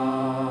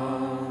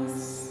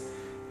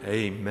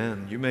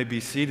Amen. You may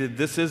be seated.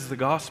 This is the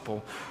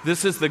gospel.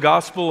 This is the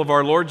gospel of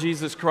our Lord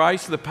Jesus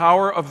Christ, the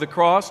power of the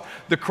cross.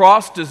 The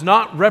cross does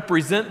not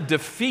represent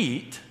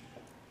defeat.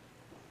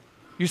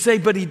 You say,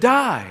 but he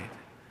died.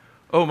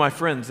 Oh, my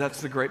friends,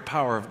 that's the great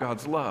power of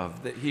God's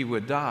love, that he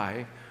would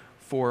die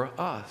for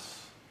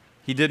us.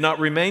 He did not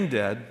remain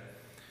dead.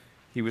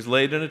 He was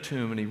laid in a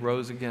tomb and he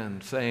rose again,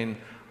 saying,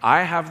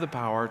 I have the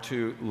power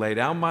to lay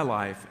down my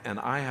life and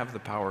I have the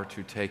power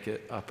to take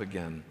it up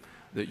again,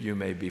 that you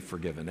may be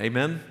forgiven.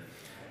 Amen?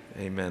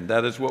 Amen.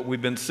 That is what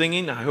we've been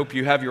singing. I hope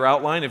you have your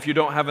outline. If you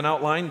don't have an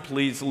outline,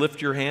 please lift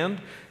your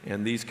hand,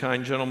 and these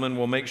kind gentlemen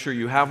will make sure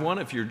you have one.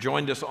 If you're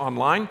joined us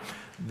online,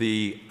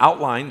 the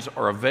outlines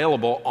are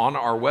available on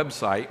our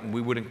website, and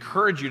we would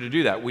encourage you to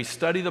do that. We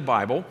study the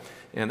Bible,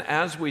 and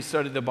as we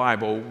study the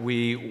Bible,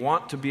 we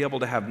want to be able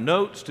to have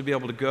notes to be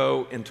able to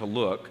go and to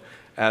look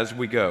as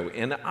we go.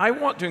 And I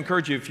want to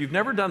encourage you, if you've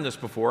never done this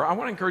before, I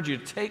want to encourage you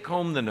to take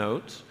home the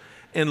notes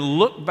and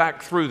look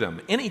back through them.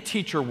 Any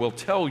teacher will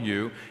tell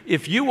you,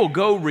 if you will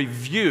go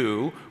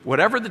review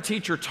whatever the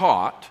teacher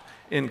taught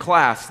in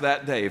class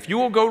that day, if you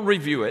will go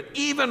review it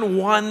even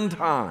one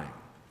time,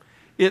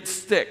 it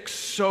sticks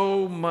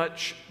so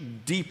much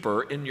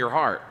deeper in your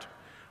heart.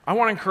 I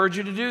want to encourage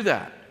you to do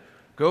that.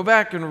 Go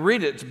back and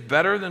read it. It's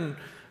better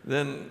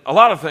than a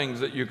lot of things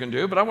that you can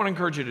do, but I want to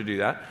encourage you to do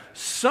that.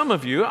 Some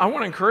of you, I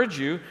want to encourage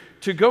you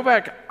to go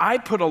back. I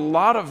put a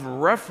lot of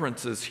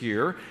references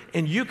here,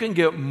 and you can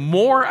get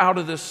more out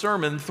of this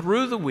sermon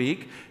through the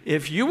week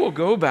if you will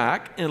go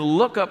back and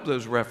look up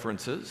those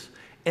references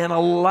and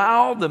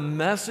allow the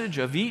message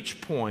of each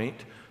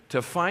point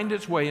to find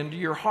its way into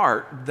your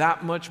heart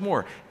that much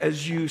more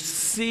as you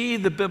see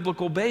the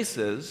biblical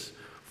basis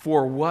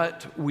for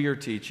what we are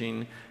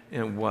teaching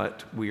and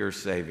what we are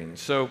saving.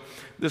 So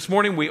this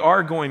morning we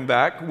are going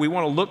back. We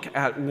want to look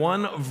at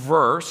one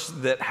verse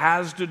that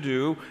has to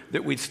do,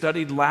 that we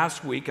studied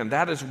last week, and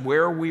that is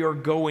where we are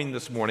going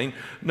this morning.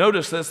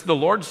 Notice this, the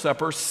Lord's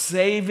Supper,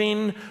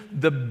 saving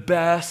the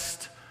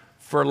best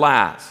for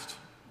last.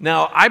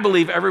 Now, I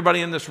believe everybody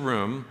in this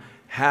room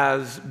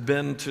has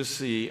been to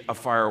see a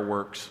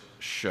fireworks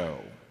show.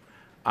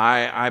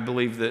 I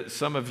believe that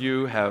some of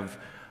you have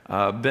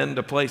been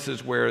to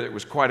places where it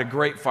was quite a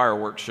great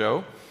fireworks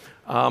show.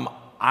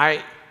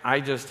 I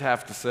just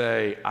have to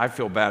say, I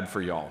feel bad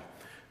for y'all,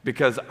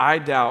 because I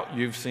doubt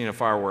you've seen a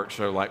fireworks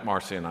show like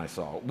Marcy and I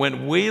saw.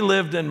 When we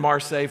lived in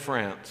Marseille,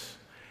 France,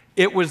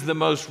 it was the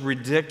most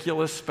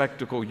ridiculous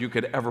spectacle you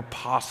could ever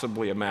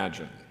possibly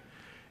imagine.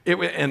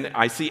 And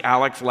I see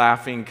Alex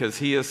laughing because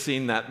he has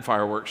seen that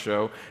fireworks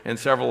show, and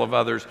several of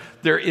others.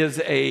 There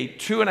is a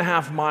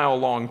 2.5 mile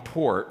long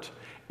port,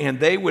 and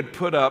they would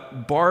put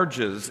up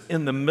barges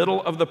in the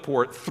middle of the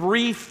port,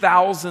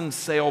 3,000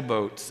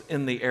 sailboats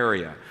in the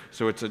area.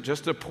 So it's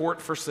just a port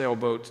for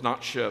sailboats,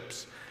 not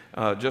ships,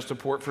 just a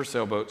port for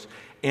sailboats,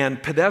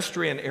 and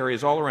pedestrian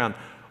areas all around.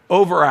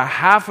 Over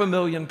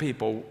 500,000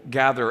 people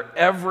gather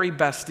every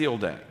Bastille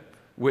Day,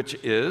 which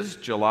is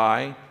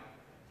July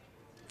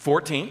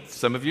 14th.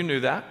 Some of you knew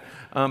that.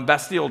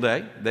 Bastille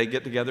Day, they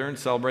get together and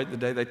celebrate the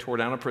day they tore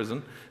down a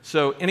prison.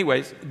 So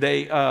anyways,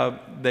 they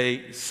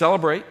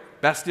celebrate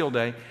Bastille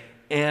Day,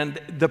 and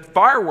the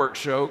fireworks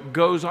show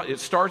goes on. It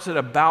starts at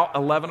about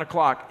 11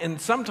 o'clock, and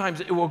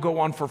sometimes it will go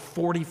on for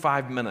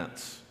 45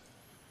 minutes.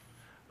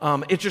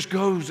 It just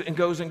goes and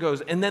goes and goes.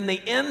 And then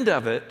the end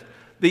of it,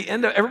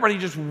 everybody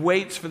just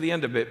waits for the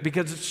end of it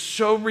because it's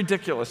so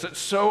ridiculous. It's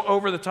so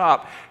over the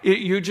top.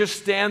 You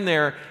just stand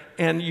there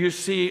and you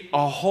see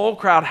a whole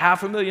crowd,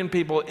 500,000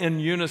 people in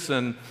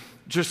unison,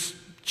 just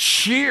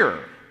cheer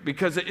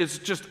because it's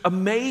just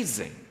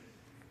amazing.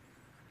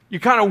 You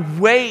kind of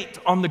wait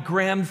on the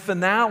grand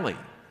finale.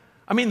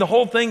 I mean, the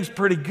whole thing's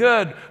pretty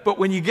good, but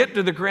when you get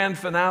to the grand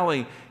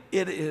finale,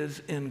 it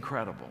is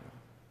incredible.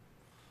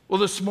 Well,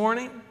 this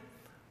morning,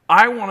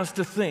 I want us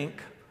to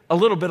think a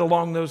little bit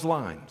along those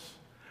lines.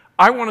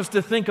 I want us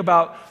to think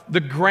about the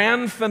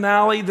grand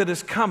finale that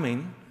is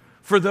coming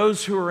for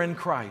those who are in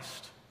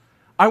Christ.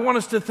 I want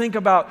us to think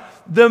about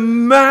the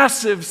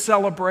massive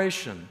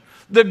celebration,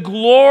 the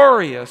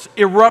glorious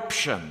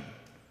eruption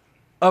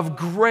of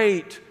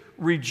great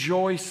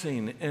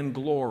rejoicing and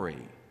glory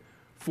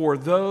for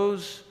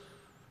those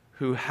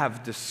who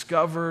have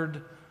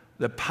discovered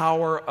the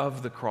power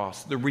of the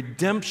cross, the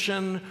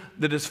redemption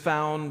that is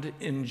found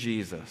in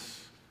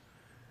Jesus.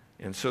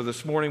 And so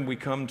this morning we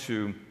come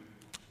to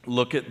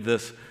look at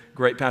this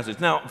great passage.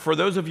 Now, for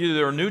those of you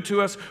that are new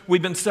to us,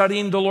 we've been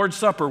studying the Lord's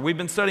Supper. We've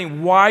been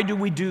studying, why do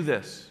we do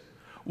this?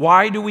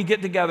 Why do we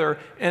get together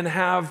and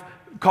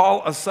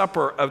call a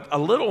supper a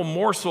little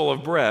morsel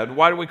of bread?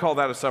 Why do we call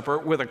that a supper?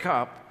 With a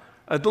cup,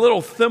 a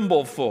little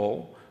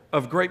thimbleful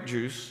of grape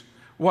juice.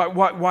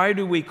 Why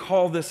do we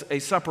call this a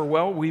supper?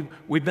 Well,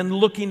 we've been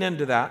looking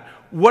into that.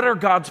 What are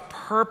God's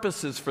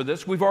purposes for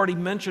this? We've already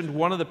mentioned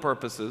one of the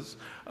purposes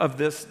of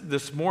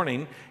this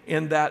morning,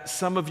 in that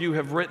some of you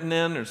have written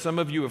in, or some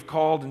of you have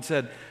called and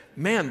said,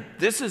 man,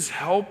 this is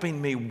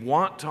helping me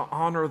want to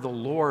honor the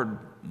Lord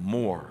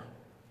more.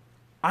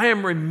 I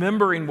am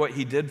remembering what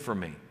he did for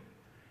me.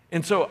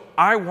 And so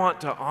I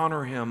want to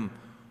honor him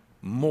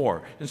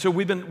more. And so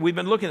we've been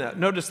looking at,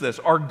 notice this,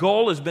 our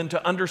goal has been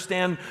to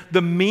understand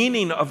the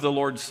meaning of the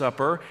Lord's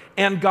Supper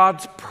and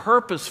God's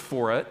purpose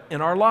for it in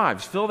our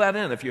lives. Fill that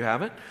in if you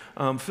haven't.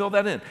 Fill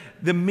that in.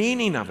 The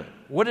meaning of it.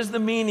 What is the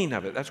meaning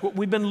of it? That's what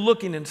we've been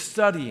looking and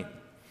studying.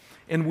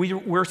 And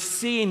we're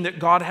seeing that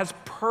God has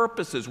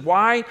purposes.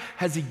 Why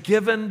has He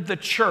given the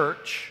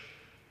church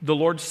the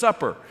Lord's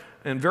Supper?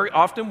 And very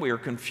often we are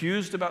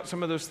confused about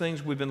some of those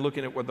things. We've been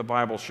looking at what the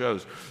Bible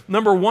shows.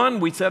 Number one,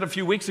 we said a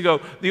few weeks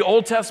ago, the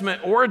Old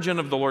Testament origin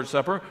of the Lord's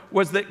Supper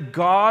was that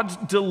God's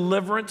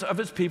deliverance of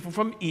His people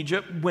from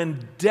Egypt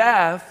when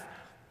death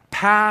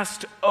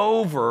passed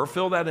over,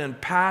 fill that in,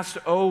 passed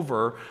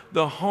over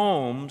the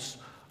homes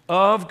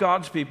of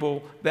God's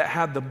people that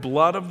had the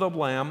blood of the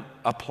Lamb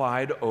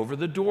applied over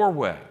the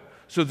doorway.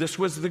 So this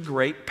was the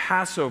great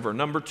Passover.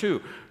 Number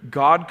two,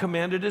 God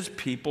commanded His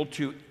people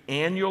to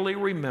annually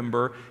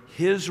remember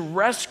His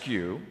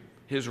rescue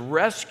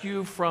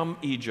from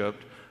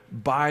Egypt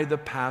by the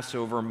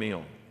Passover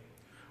meal.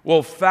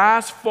 Well,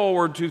 fast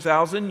forward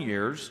 2,000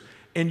 years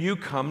and you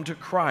come to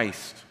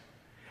Christ.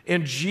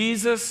 And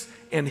Jesus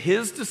and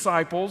His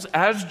disciples,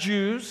 as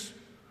Jews,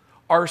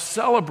 are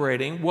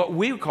celebrating what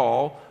we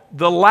call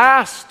the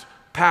last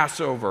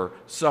Passover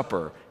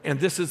supper. And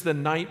this is the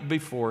night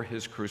before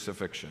His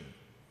crucifixion.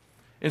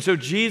 And so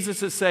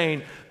Jesus is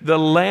saying, the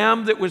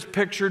lamb that was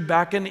pictured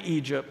back in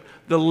Egypt,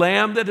 the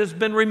lamb that has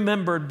been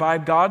remembered by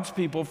God's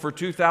people for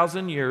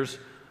 2,000 years,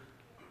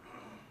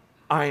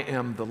 I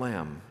am the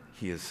lamb,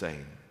 He is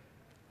saying.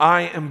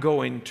 I am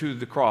going to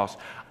the cross.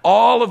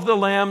 All of the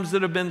lambs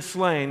that have been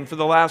slain for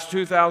the last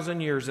 2,000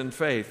 years in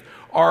faith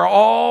are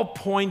all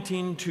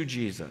pointing to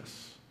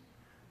Jesus.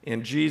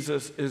 And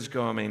Jesus is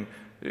going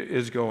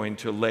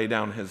to lay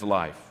down His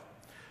life.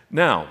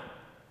 Now,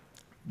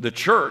 the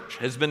church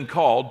has been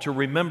called to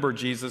remember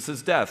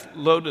Jesus' death.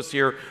 Notice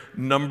here,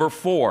 number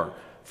 4,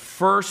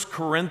 1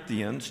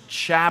 Corinthians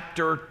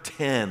chapter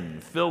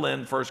 10. Fill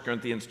in 1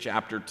 Corinthians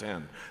chapter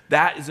 10.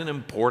 That is an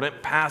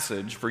important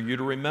passage for you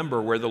to remember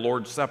where the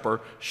Lord's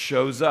Supper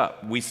shows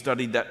up. We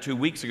studied that 2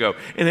 weeks ago.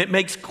 And it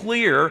makes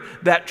clear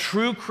that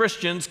true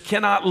Christians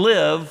cannot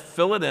live,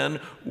 fill it in,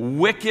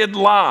 wicked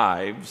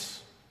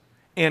lives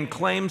and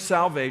claim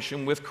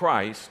salvation with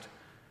Christ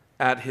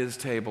at His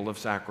table of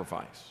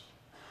sacrifice.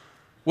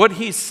 What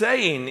he's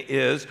saying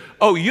is,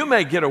 oh, you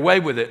may get away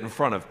with it in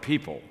front of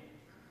people,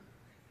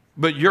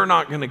 but you're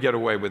not going to get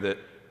away with it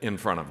in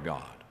front of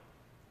God.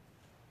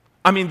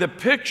 I mean, the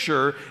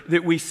picture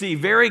that we see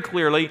very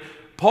clearly,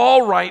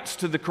 Paul writes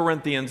to the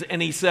Corinthians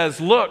and he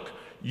says, look,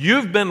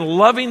 you've been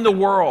loving the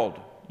world.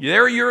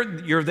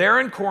 You're there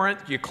in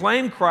Corinth, you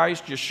claim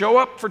Christ, you show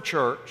up for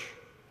church,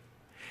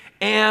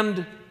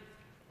 and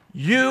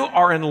you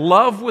are in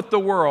love with the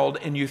world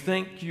and you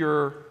think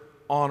you're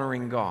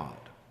honoring God.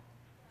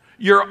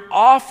 You're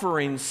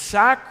offering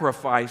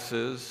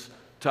sacrifices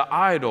to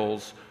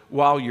idols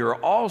while you're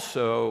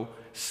also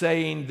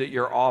saying that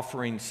you're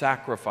offering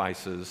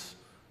sacrifices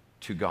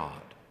to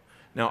God.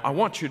 Now, I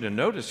want you to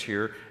notice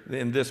here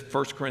in this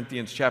 1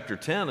 Corinthians chapter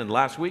 10, and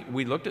last week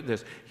we looked at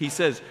this, he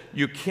says,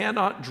 you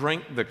cannot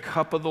drink the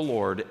cup of the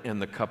Lord and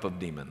the cup of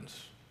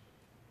demons.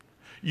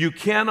 You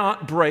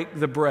cannot break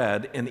the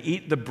bread and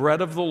eat the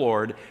bread of the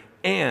Lord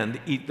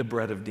and eat the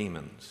bread of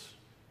demons.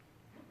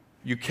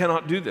 You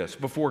cannot do this.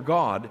 Before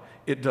God,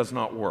 it does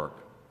not work.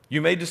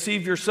 You may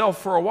deceive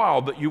yourself for a while,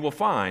 but you will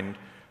find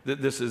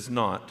that this is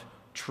not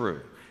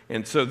true.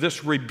 And so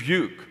this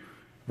rebuke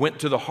went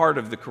to the heart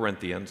of the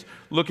Corinthians.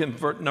 Look in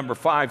number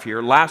 5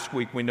 here. Last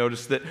week we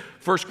noticed that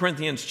 1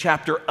 Corinthians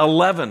chapter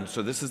 11,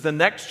 so this is the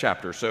next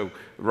chapter, so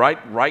right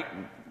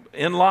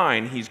in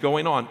line, he's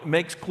going on,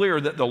 makes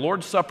clear that the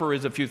Lord's Supper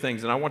is a few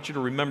things, and I want you to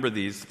remember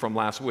these from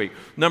last week.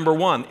 Number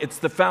 1, it's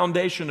the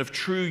foundation of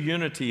true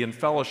unity and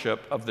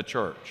fellowship of the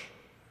church.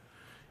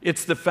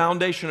 It's the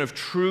foundation of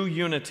true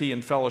unity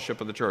and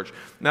fellowship of the church.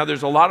 Now,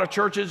 there's a lot of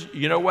churches,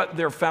 you know what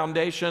their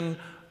foundation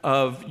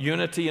of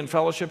unity and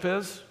fellowship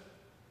is?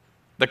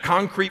 The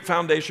concrete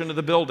foundation of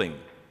the building.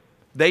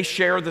 They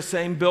share the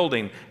same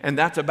building, and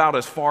that's about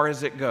as far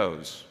as it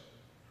goes.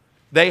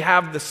 They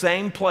have the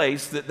same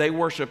place that they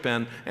worship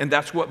in, and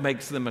that's what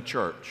makes them a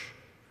church.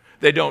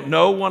 They don't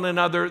know one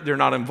another. They're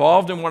not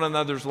involved in one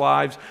another's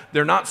lives.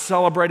 They're not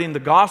celebrating the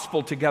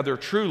gospel together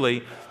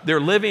truly. They're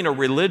living a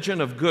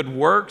religion of good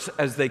works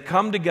as they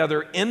come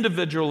together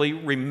individually,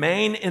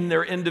 remain in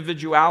their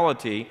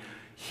individuality,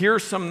 hear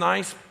some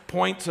nice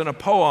points in a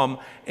poem,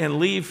 and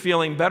leave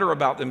feeling better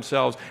about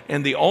themselves.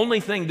 And the only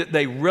thing that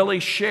they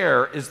really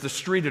share is the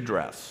street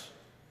address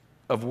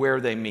of where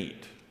they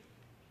meet.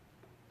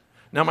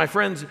 Now, my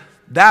friends,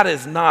 that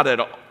is not at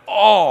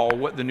all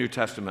what the New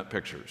Testament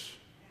pictures.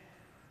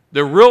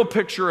 The real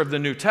picture of the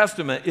New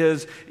Testament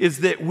is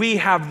that we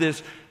have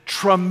this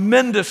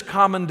tremendous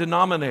common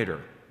denominator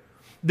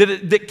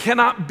that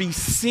cannot be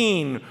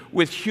seen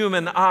with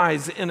human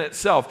eyes in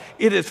itself.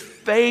 It is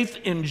faith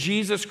in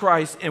Jesus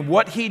Christ and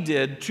what He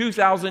did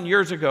 2,000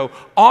 years ago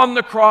on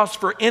the cross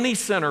for any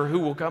sinner who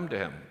will come to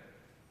Him.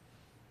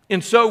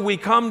 And so we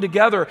come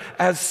together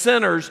as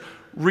sinners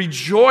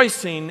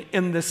rejoicing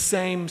in the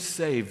same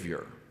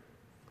Savior.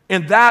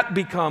 And that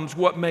becomes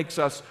what makes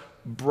us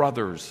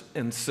brothers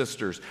and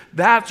sisters.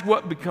 That's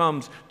what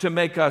becomes to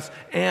make us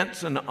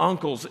aunts and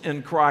uncles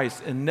in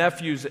Christ and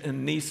nephews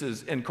and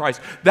nieces in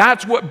Christ.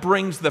 That's what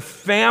brings the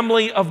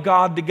family of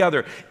God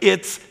together.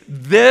 It's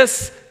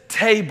this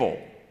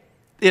table.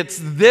 It's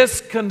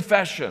this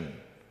confession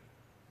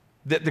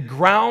that the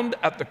ground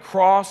at the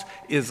cross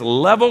is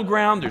level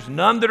ground. There's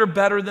none that are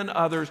better than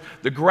others.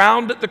 The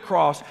ground at the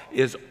cross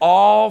is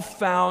all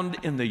found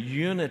in the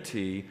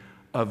unity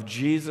of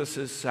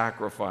Jesus'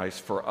 sacrifice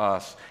for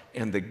us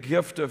and the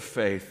gift of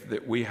faith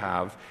that we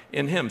have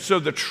in him. So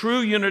the true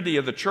unity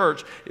of the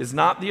church is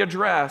not the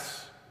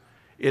address.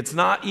 It's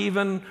not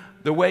even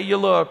the way you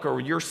look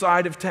or your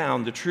side of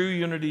town. The true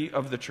unity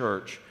of the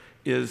church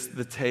is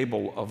the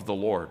table of the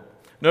Lord.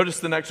 Notice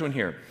the next one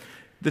here.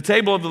 The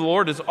table of the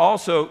Lord is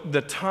also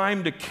the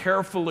time to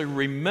carefully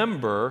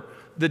remember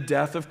the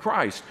death of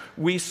Christ.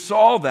 We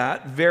saw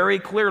that very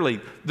clearly.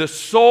 The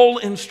sole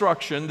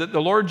instruction that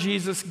the Lord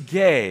Jesus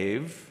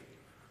gave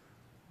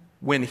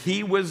when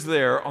he was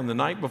there on the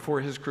night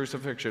before his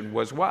crucifixion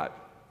was what?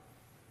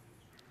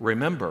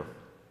 Remember.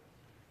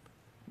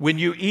 When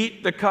you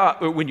eat the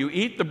cup, or when you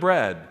eat the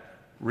bread,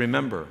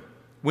 remember.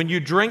 When you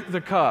drink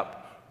the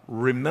cup,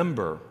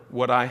 remember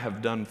what I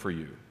have done for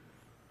you.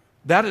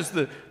 That is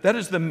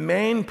the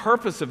main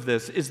purpose of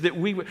this, is that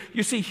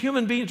you see,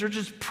 human beings are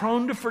just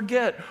prone to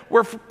forget.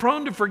 We're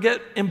prone to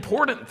forget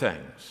important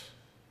things.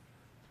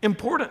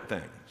 Important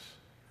things.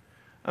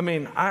 I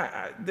mean,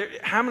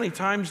 how many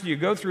times do you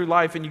go through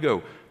life and you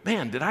go,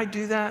 man, did I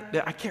do that?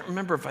 I can't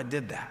remember if I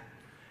did that.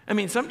 I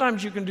mean,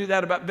 sometimes you can do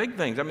that about big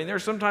things. I mean,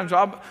 there's sometimes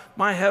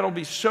my head will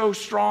be so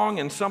strong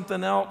in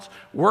something else,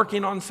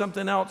 working on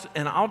something else,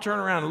 and I'll turn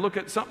around and look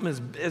at something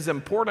as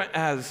important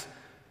as,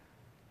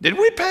 did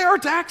we pay our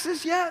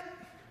taxes yet?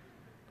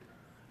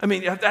 I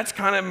mean, that's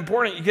kind of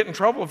important. You get in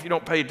trouble if you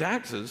don't pay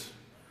taxes.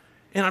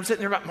 And I'm sitting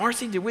there about,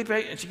 Marcy, did we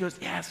pay? And she goes,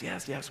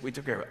 yes, we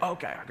took care of it.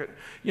 Okay,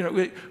 you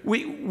know,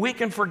 we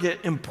can forget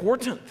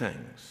important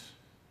things.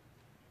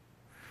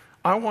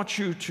 I want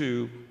you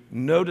to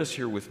notice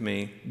here with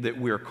me that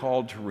we are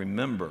called to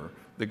remember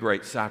the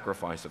great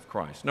sacrifice of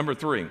Christ. Number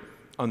 3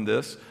 on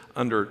this,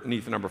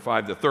 underneath number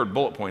 5, the third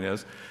bullet point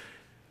is,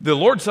 the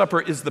Lord's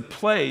Supper is the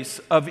place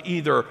of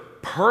either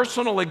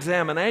personal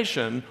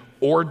examination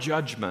or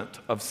judgment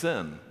of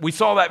sin. We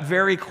saw that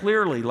very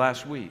clearly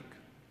last week.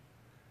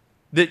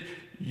 That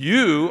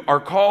you are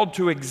called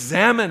to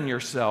examine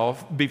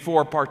yourself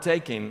before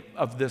partaking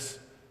of this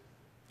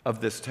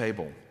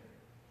table.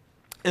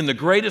 And the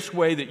greatest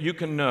way that you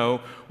can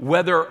know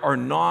whether or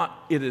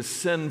not it is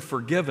sin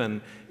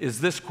forgiven is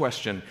this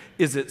question: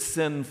 is it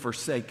sin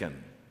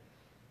forsaken?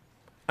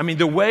 I mean,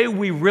 the way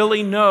we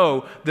really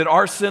know that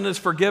our sin is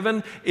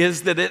forgiven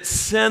is that it's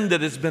sin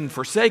that has been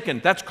forsaken.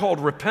 That's called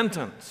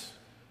repentance.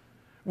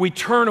 We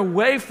turn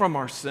away from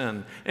our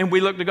sin and we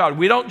look to God.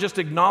 We don't just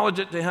acknowledge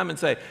it to him and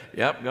say,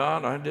 yep,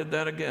 God, I did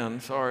that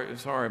again.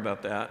 Sorry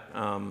about that.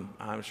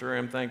 I'm sure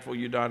I'm thankful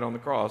you died on the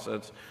cross.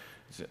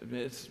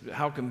 It's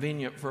how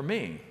convenient for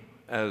me,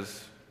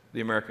 as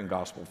the American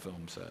gospel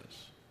film says.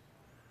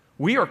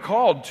 We are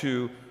called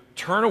to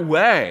turn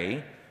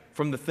away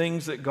from the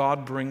things that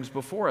God brings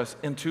before us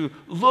and to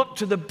look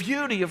to the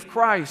beauty of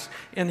Christ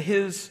and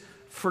his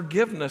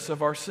forgiveness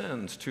of our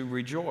sins, to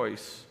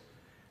rejoice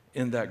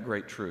in that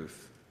great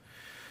truth.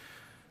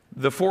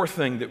 The fourth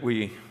thing that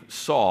we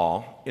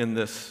saw in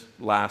this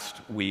last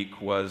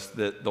week was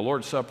that the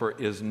Lord's Supper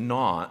is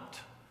not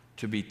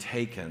to be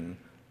taken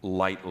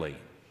lightly.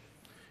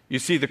 You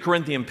see, the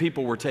Corinthian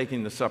people were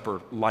taking the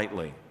supper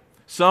lightly.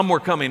 Some were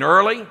coming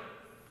early,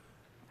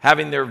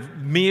 having their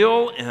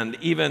meal and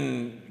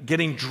even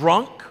getting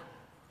drunk.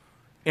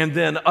 And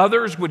then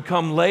others would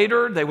come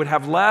later, they would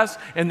have less.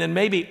 And then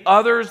maybe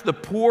others, the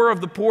poor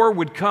of the poor,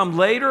 would come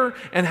later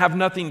and have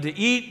nothing to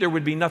eat. There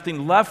would be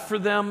nothing left for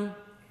them.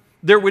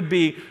 There would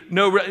be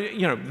no,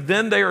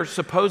 then they are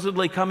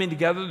supposedly coming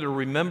together to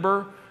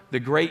remember the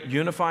great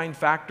unifying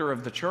factor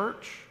of the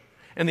church.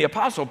 And the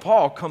Apostle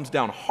Paul comes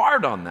down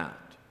hard on that.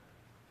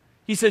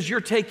 He says,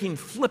 you're taking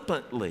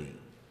flippantly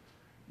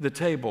the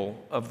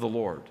table of the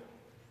Lord.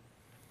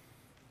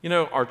 You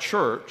know, our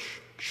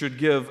church should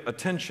give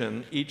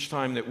attention each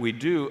time that we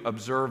do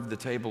observe the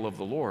table of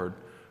the Lord.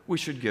 We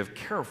should give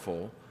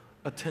careful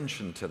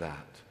attention to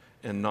that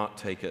and not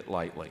take it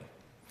lightly.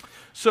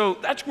 So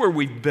that's where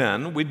we've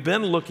been. We've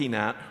been looking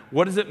at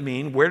what does it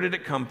mean? Where did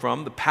it come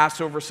from? The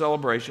Passover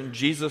celebration.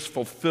 Jesus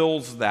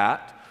fulfills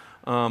that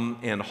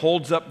and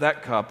holds up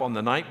that cup on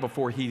the night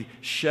before he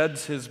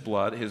sheds his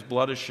blood. His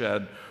blood is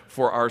shed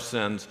for our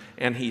sins.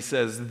 And he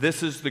says,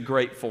 this is the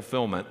great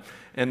fulfillment.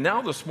 And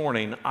now this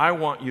morning, I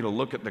want you to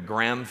look at the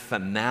grand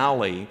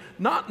finale,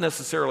 not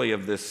necessarily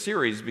of this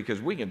series,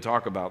 because we can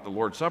talk about the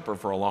Lord's Supper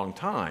for a long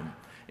time.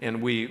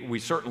 And we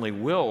certainly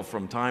will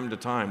from time to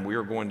time. We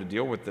are going to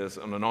deal with this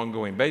on an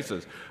ongoing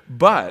basis.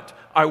 But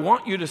I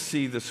want you to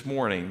see this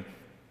morning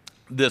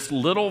this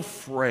little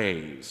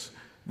phrase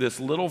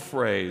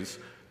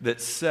that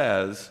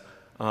says,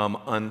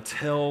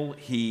 until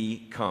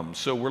he comes.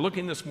 So we're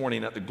looking this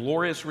morning at the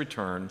glorious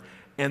return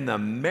and the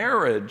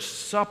marriage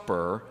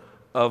supper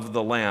of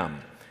the Lamb.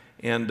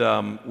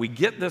 And we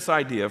get this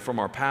idea from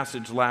our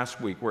passage last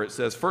week where it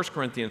says, 1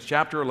 Corinthians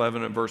chapter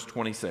 11 and verse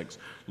 26.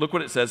 Look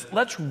what it says.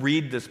 Let's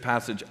read this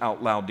passage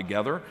out loud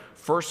together.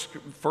 1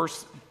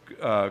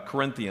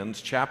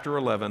 Corinthians chapter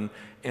 11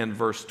 and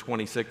verse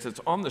 26. It's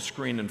on the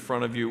screen in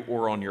front of you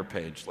or on your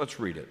page. Let's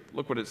read it.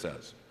 Look what it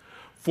says.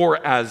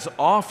 For as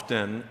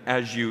often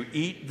as you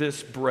eat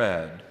this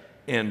bread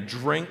and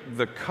drink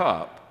the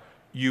cup,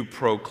 you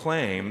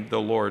proclaim the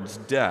Lord's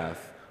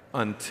death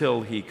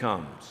until he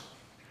comes.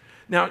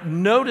 Now,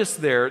 notice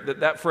there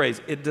that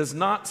phrase, it does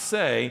not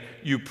say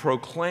you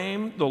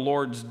proclaim the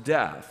Lord's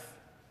death,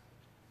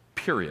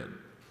 period.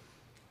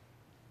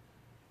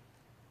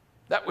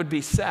 That would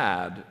be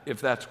sad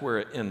if that's where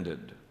it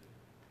ended.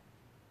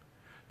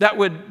 That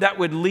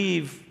would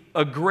leave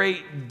a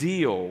great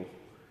deal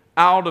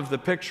out of the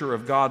picture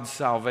of God's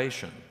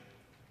salvation.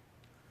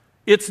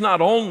 It's not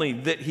only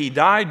that he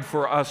died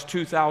for us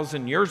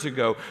 2,000 years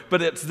ago,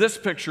 but it's this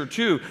picture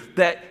too,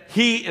 that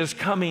he is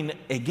coming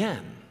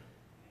again.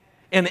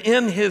 And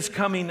in his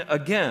coming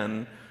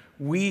again,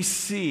 we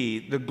see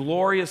the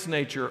glorious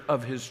nature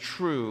of his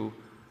true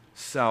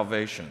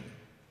salvation.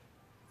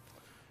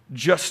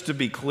 Just to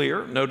be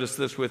clear, notice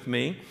this with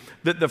me,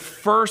 that the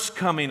first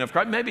coming of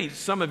Christ, maybe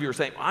some of you are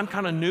saying, I'm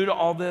kind of new to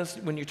all this.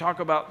 When you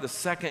talk about the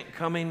second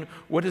coming,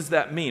 what does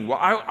that mean? Well,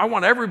 I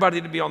want everybody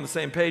to be on the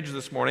same page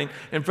this morning.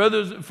 And for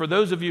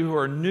those of you who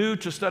are new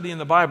to studying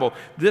the Bible,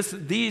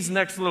 these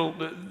next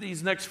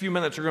few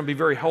minutes are going to be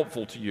very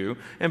helpful to you.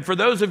 And for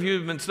those of you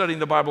who've been studying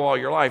the Bible all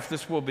your life,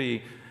 this will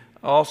be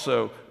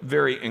also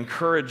very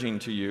encouraging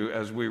to you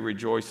as we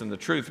rejoice in the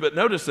truth. But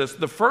notice this,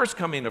 the first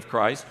coming of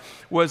Christ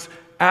was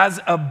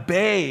as a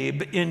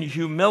babe in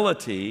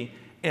humility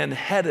and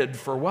headed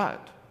for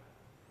what?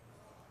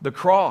 The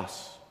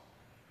cross.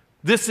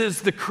 This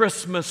is the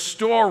Christmas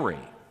story.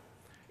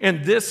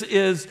 And this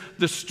is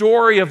the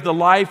story of the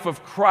life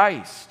of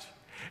Christ.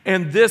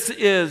 And this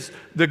is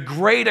the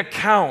great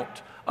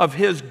account of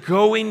his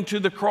going to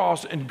the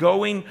cross and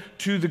going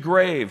to the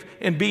grave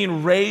and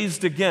being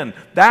raised again.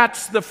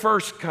 That's the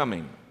first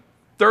coming.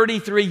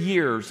 33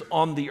 years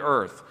on the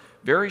earth.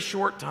 Very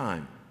short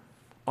time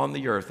on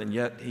the earth, and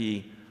yet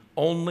he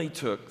only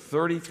took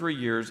 33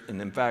 years,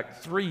 and in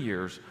fact 3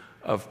 years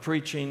of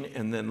preaching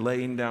and then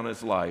laying down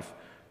his life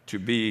to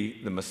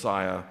be the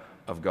Messiah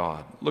of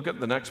God. Look at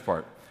the next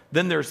part.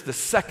 Then there's the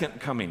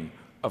second coming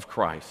of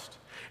Christ.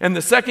 And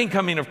the second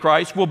coming of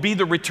Christ will be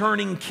the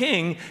returning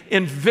king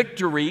in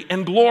victory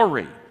and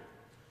glory.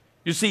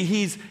 You see,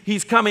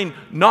 he's coming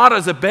not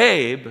as a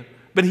babe,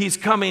 but he's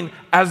coming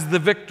as the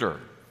victor.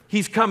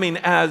 He's coming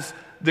as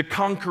the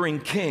conquering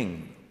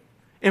king.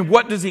 And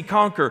what does he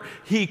conquer?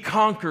 He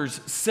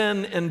conquers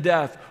sin and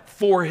death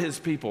for his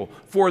people,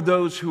 for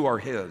those who are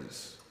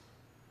his.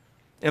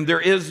 And there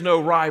is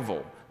no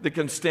rival that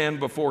can stand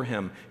before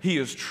him. He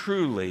is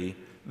truly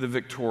the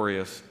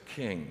victorious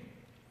king.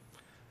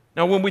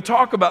 Now, when we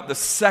talk about the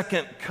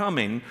second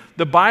coming,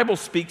 the Bible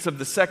speaks of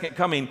the second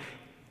coming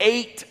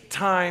 8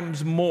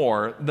 times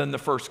more than the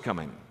first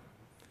coming.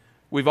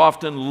 We've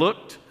often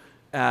looked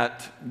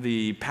at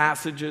the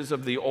passages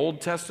of the Old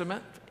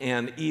Testament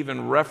and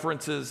even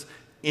references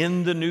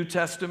in the New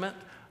Testament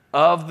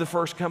of the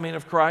first coming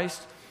of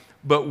Christ.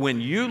 But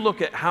when you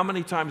look at how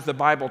many times the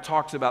Bible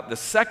talks about the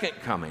second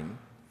coming,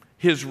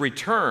 his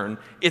return,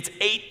 it's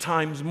 8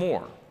 times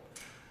more.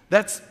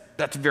 That's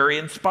very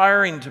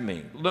inspiring to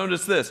me.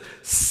 Notice this,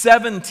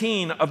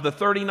 17 of the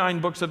 39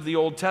 books of the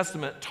Old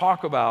Testament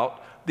talk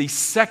about the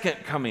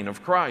second coming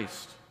of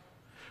Christ.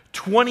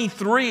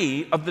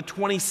 23 of the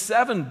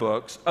 27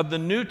 books of the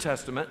New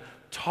Testament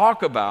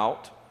talk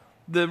about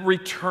the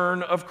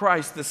return of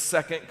Christ, the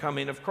second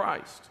coming of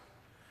Christ.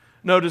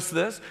 Notice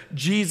this,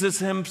 Jesus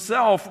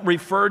himself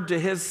referred to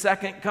his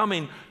second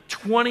coming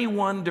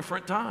 21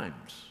 different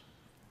times.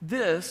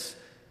 This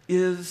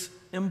is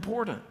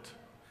important.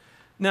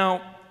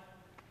 Now,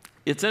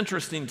 it's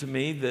interesting to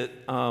me that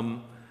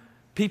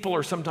people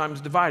are sometimes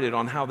divided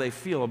on how they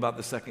feel about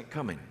the second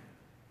coming.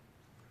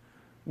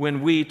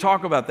 When we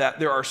talk about that,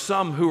 there are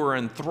some who are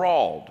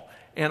enthralled.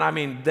 And I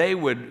mean, they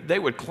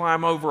would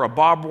climb over a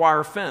barbed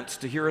wire fence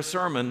to hear a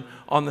sermon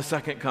on the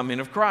second coming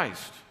of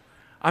Christ.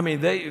 I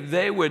mean,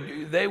 they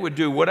would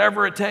do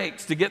whatever it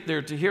takes to get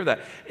there to hear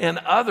that. And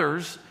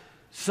others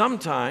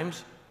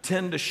sometimes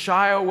tend to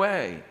shy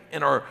away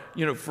and are,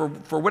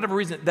 for whatever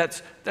reason,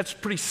 that's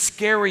pretty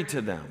scary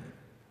to them.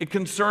 It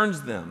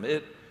concerns them.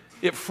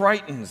 It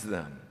frightens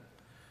them.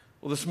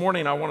 Well, this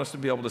morning I want us to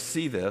be able to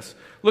see this.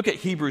 Look at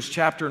Hebrews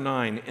chapter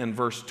 9 and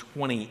verse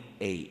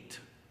 28.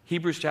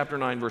 Hebrews chapter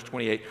 9, verse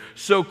 28.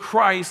 So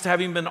Christ,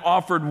 having been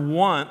offered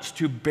once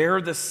to bear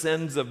the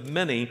sins of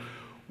many,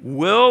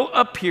 will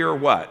appear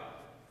what?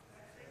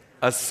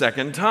 A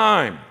second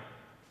time.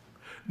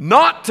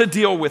 Not to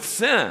deal with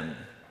sin,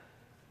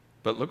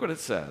 but look what it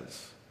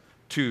says.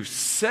 To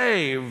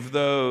save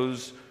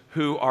those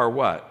who are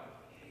what?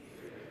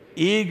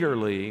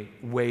 Eagerly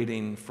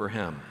waiting for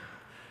him.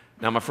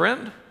 Now, my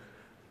friend,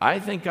 I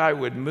think I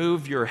would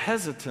move your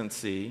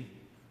hesitancy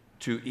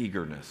to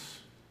eagerness.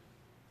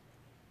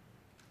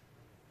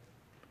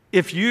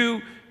 If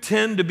you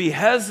tend to be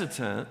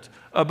hesitant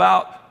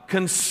about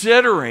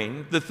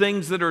considering the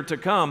things that are to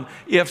come,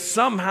 if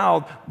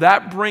somehow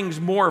that brings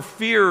more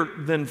fear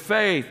than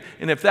faith,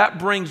 and if that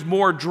brings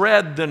more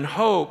dread than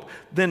hope,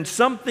 then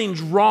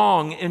something's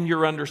wrong in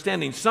your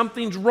understanding.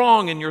 Something's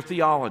wrong in your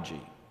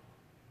theology.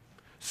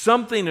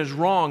 Something is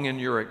wrong in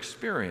your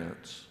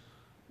experience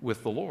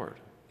with the Lord.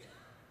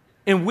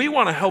 And we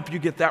want to help you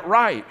get that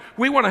right.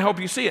 We want to help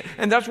you see it.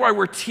 And that's why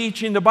we're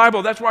teaching the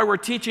Bible. That's why we're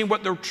teaching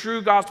what the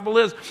true gospel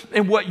is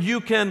and what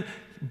you can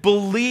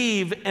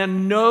believe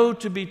and know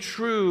to be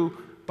true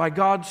by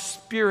God's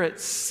Spirit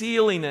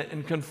sealing it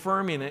and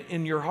confirming it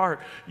in your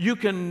heart. You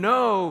can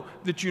know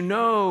that you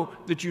know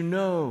that you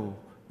know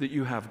that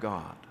you have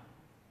God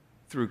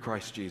through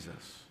Christ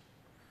Jesus.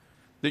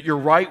 That you're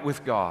right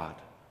with God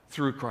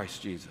through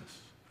Christ Jesus.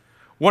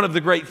 One of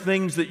the great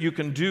things that you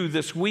can do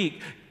this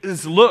week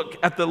is look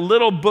at the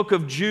little book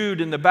of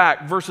Jude in the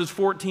back, verses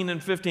 14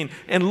 and 15,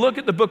 and look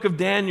at the book of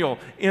Daniel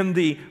in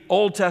the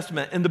Old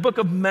Testament, and the book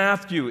of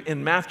Matthew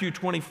in Matthew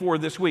 24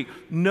 this week.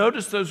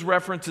 Notice those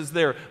references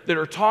there that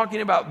are talking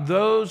about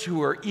those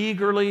who are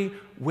eagerly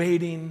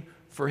waiting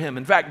for him.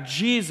 In fact,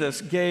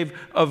 Jesus gave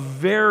a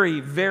very,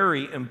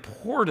 very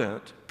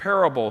important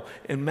parable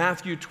in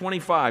Matthew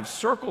 25.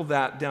 Circle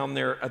that down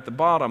there at the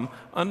bottom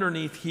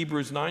underneath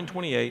Hebrews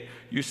 9:28.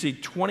 You see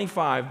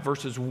 25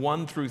 verses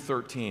 1 through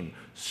 13.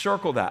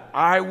 Circle that.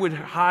 I would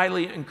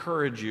highly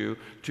encourage you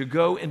to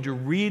go and to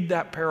read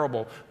that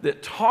parable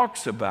that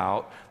talks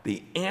about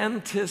the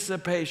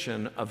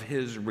anticipation of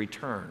his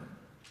return.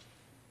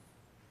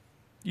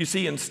 You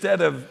see,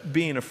 instead of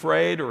being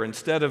afraid or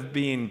instead of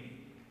being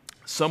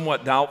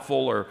somewhat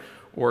doubtful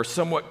or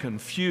somewhat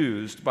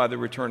confused by the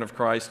return of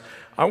Christ,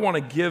 I want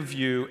to give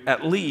you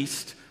at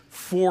least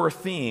 4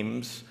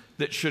 themes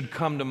that should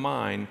come to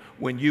mind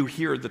when you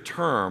hear the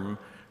term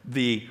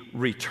the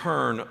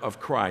return of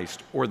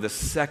Christ or the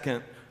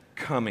second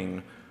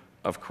coming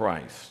of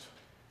Christ.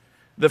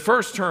 The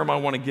first term I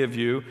want to give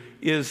you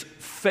is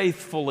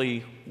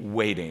faithfully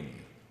waiting.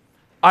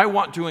 I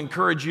want to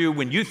encourage you,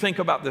 when you think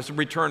about this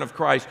return of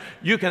Christ,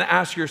 you can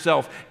ask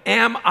yourself,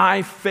 am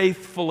I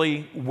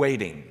faithfully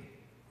waiting?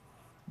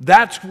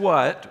 That's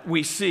what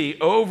we see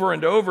over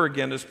and over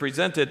again as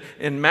presented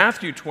in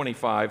Matthew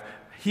 25,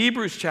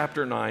 Hebrews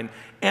chapter 9,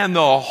 and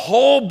the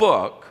whole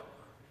book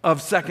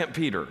of 2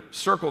 Peter.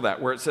 Circle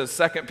that. Where it says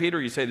 2 Peter,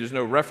 you say there's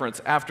no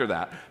reference after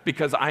that,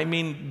 because I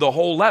mean the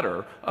whole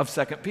letter of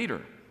 2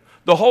 Peter.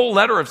 The whole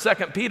letter of 2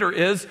 Peter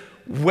is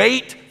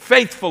wait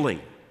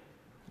faithfully.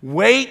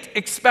 Wait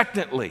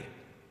expectantly.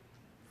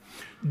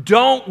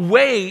 Don't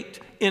wait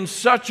in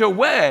such a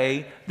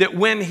way that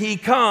when he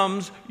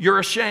comes, you're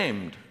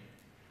ashamed.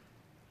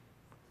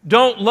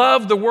 Don't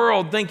love the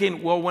world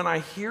thinking, well, when I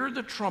hear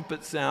the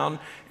trumpet sound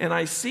and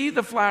I see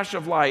the flash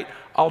of light,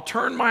 I'll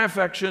turn my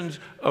affections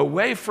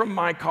away from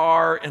my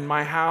car and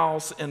my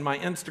house and my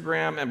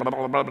Instagram and blah,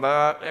 blah, blah,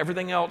 blah,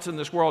 everything else in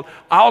this world.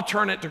 I'll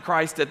turn it to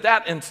Christ at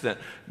that instant,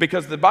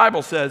 because the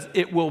Bible says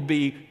it will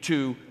be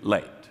too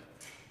late.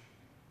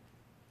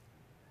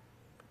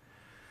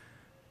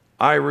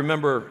 I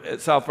remember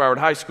at South Broward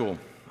High School,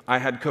 I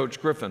had Coach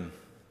Griffin.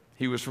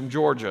 He was from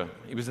Georgia.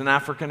 He was an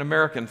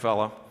African-American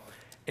fellow,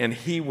 and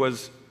he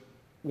was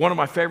one of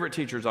my favorite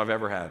teachers I've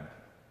ever had.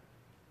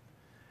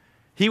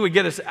 He would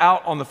get us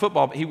out on the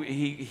football.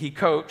 He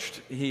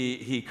coached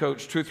 2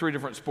 or 3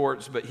 different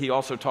sports, but he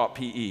also taught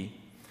PE.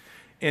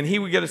 And he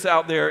would get us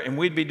out there, and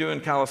we'd be doing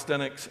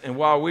calisthenics. And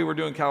while we were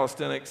doing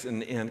calisthenics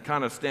and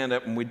kind of stand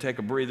up and we'd take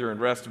a breather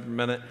and rest a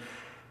minute,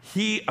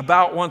 he,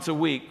 about once a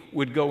week,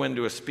 would go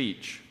into a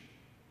speech.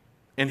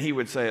 And he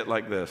would say it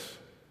like this: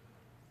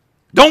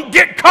 don't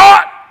get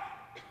caught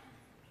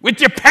with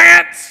your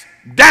pants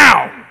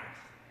down.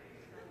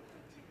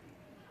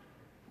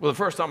 Well, the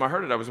first time I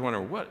heard it, I was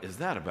wondering, what is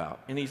that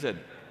about? And he said,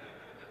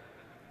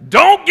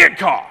 don't get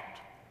caught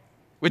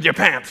with your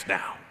pants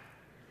down.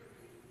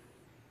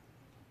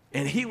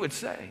 And he would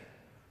say,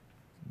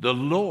 the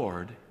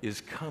Lord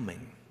is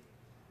coming,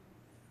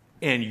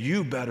 and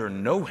you better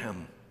know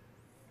him.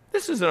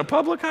 This is in a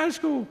public high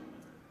school.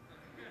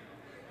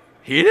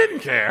 He didn't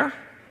care.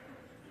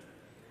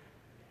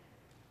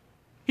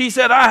 He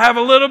said, I have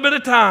a little bit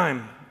of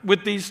time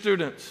with these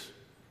students,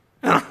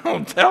 and I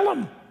don't tell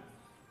them.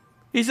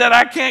 He said,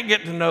 I can't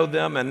get to know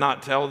them and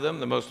not tell them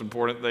the most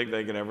important thing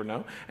they could ever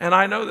know. And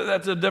I know that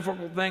that's a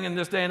difficult thing in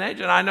this day and age,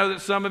 and I know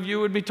that some of you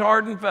would be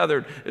tarred and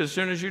feathered as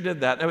soon as you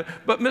did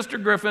that. But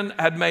Mr. Griffin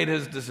had made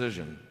his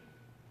decision.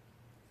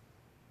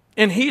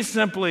 And he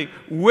simply,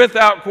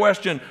 without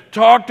question,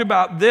 talked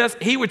about this.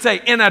 He would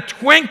say, in a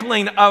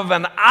twinkling of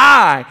an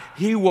eye,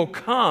 he will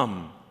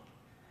come.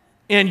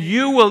 And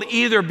you will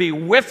either be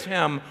with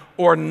him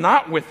or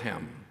not with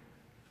him.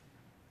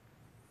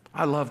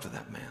 I loved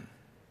that man.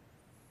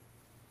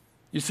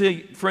 You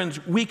see,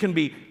 friends, we can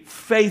be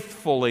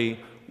faithfully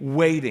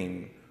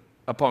waiting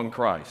upon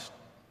Christ.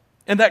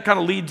 And that kind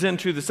of leads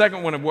into the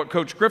second one of what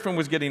Coach Griffin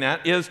was getting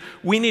at, is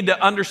we need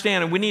to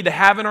understand and we need to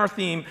have in our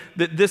theme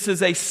that this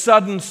is a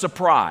sudden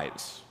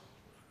surprise.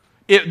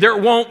 There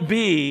won't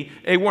be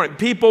a warning.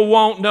 People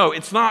won't know.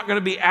 It's not going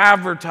to be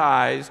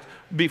advertised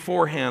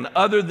beforehand,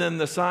 other than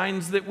the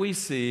signs that we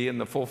see in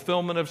the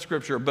fulfillment of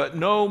Scripture. But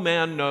no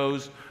man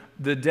knows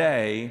the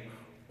day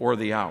or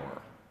the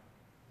hour.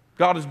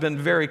 God has been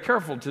very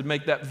careful to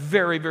make that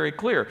very, very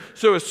clear.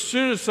 So as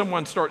soon as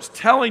someone starts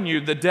telling you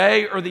the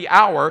day or the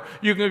hour,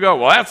 you can go,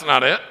 well, that's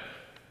not it.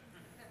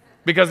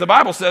 Because the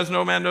Bible says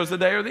no man knows the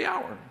day or the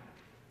hour.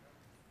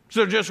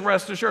 So just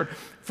rest assured.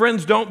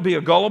 Friends, don't be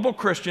a gullible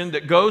Christian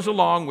that goes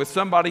along with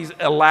somebody's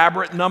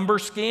elaborate number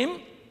scheme,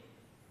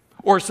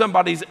 or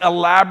somebody's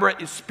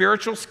elaborate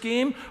spiritual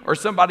scheme, or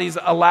somebody's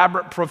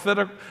elaborate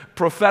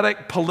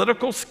prophetic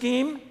political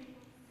scheme.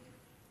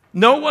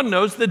 No one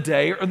knows the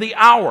day or the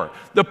hour.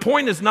 The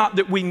point is not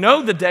that we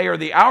know the day or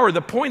the hour.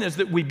 The point is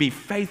that we be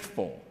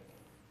faithful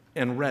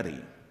and ready.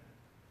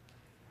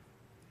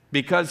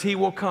 Because he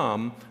will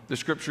come, the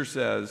Scripture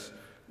says,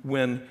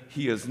 when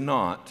he is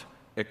not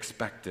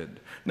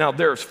expected. Now,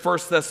 there's 1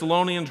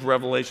 Thessalonians,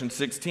 Revelation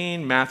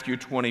 16, Matthew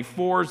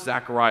 24,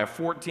 Zechariah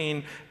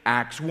 14,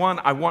 Acts 1.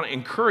 I want to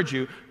encourage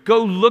you,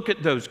 go look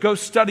at those. Go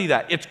study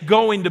that. It's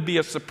going to be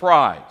a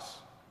surprise.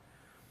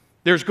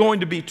 There's going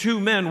to be two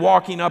men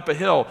walking up a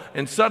hill,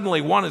 and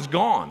suddenly one is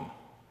gone.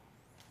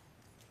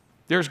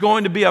 There's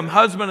going to be a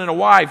husband and a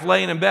wife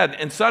laying in bed,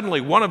 and suddenly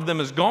one of them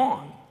is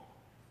gone.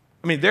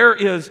 I mean, there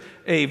is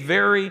a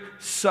very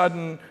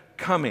sudden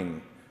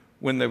coming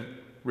when the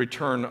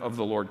return of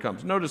the Lord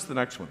comes. Notice the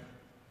next one.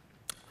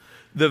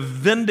 The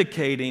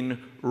vindicating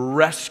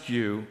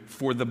rescue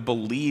for the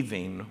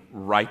believing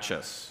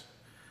righteous.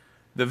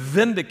 The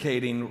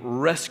vindicating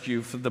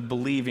rescue for the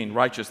believing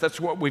righteous.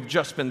 That's what we've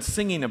just been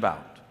singing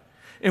about.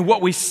 And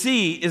what we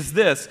see is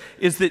this,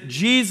 is that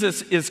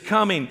Jesus is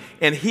coming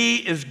and he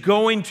is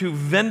going to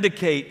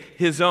vindicate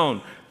his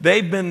own.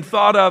 They've been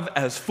thought of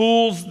as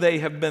fools. They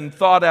have been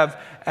thought of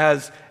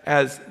as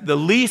the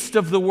least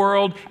of the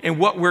world. And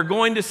what we're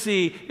going to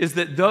see is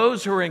that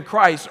those who are in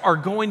Christ are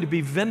going to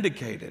be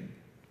vindicated.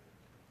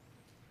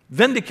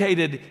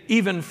 Vindicated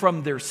even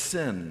from their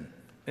sin,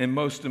 and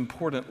most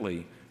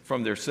importantly,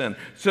 from their sin.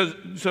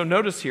 So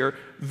notice here,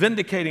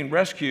 vindicating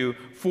rescue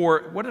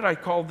for, what did I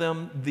call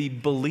them? The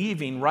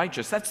believing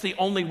righteous. That's the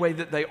only way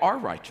that they are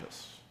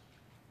righteous,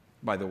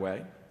 by the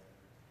way,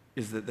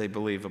 is that they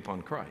believe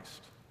upon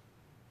Christ.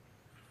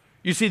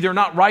 You see, they're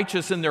not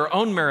righteous in their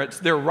own merits.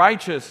 They're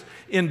righteous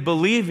in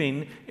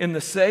believing in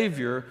the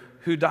Savior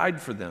who died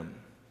for them.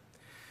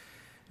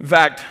 In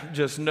fact,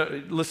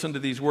 listen to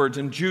these words.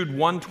 In Jude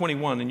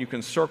 1:21, and you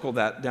can circle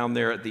that down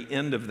there at the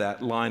end of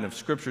that line of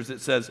scriptures,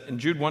 it says in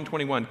Jude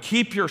 1:21,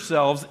 keep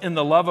yourselves in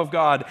the love of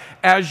God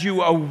as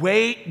you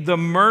await the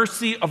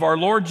mercy of our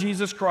Lord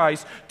Jesus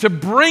Christ to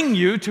bring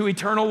you to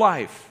eternal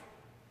life.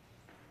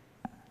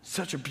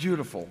 Such a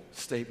beautiful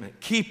statement.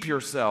 Keep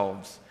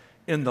yourselves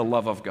in the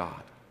love of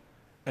God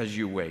as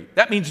you wait.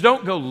 That means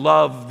don't go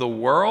love the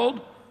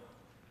world.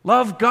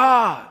 Love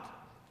God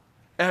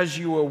as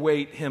you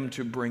await him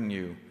to bring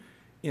you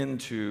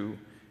into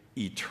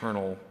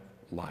eternal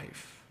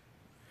life.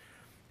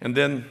 And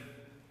then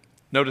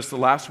notice the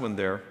last one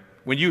there.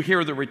 When you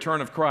hear the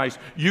return of Christ,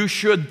 you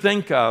should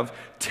think of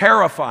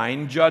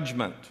terrifying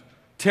judgment.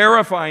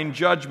 Terrifying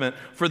judgment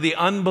for the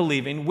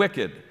unbelieving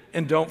wicked.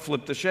 And don't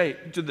flip the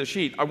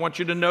sheet. I want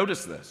you to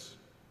notice this.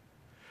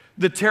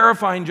 The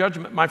terrifying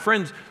judgment. My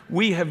friends,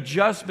 we have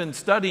just been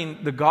studying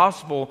the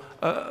gospel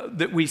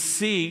that we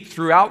see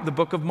throughout the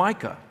book of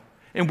Micah.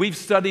 And we've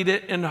studied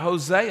it in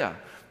Hosea.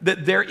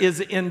 That there is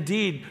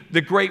indeed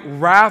the great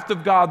wrath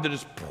of God that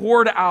is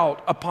poured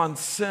out upon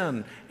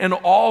sin and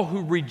all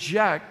who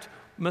reject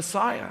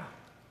Messiah.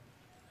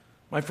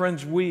 My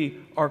friends, we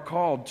are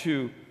called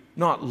to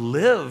not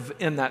live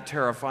in that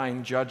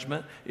terrifying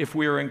judgment if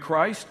we are in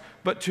Christ,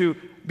 but to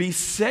be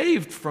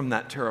saved from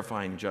that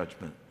terrifying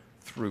judgment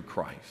through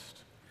Christ.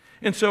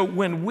 And so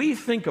when we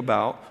think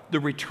about the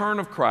return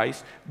of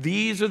Christ,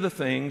 these are the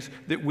things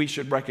that we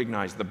should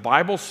recognize. The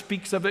Bible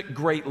speaks of it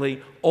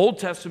greatly, Old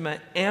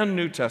Testament and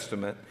New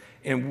Testament,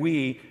 and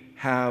we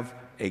have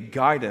a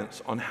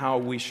guidance on how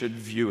we should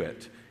view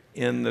it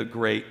in the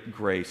great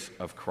grace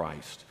of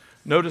Christ.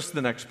 Notice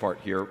the next part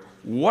here.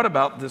 What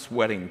about this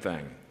wedding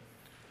thing?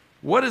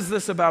 What is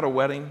this about a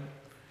wedding?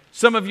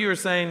 Some of you are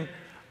saying,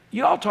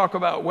 you all talk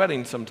about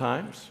weddings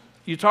sometimes.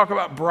 You talk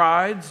about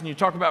brides and you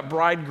talk about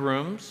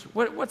bridegrooms.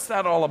 What's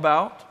that all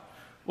about?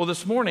 Well,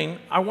 this morning,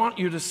 I want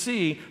you to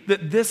see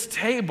that this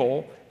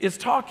table is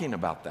talking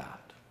about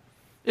that.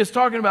 It's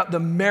talking about the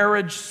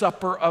marriage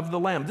supper of the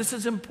Lamb. This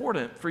is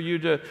important for you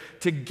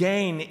to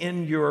gain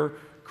in your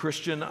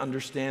Christian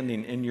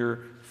understanding, in your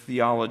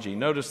theology.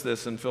 Notice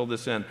this and fill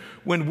this in.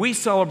 When we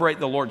celebrate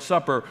the Lord's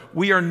Supper,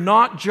 we are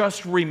not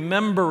just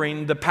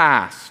remembering the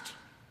past.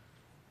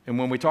 And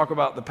when we talk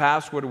about the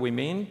past, what do we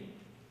mean?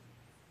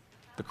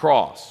 The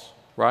cross,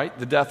 right?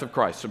 The death of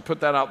Christ. So put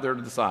that out there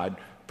to the side.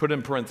 Put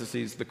in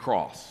parentheses the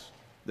cross,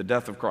 the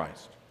death of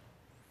Christ.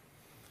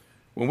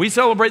 When we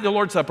celebrate the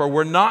Lord's Supper,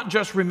 we're not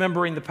just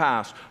remembering the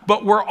past,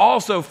 but we're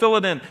also, fill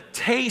it in,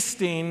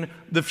 tasting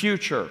the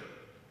future.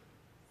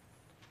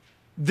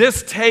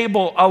 This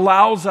table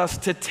allows us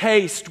to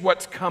taste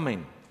what's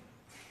coming.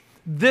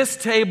 This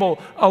table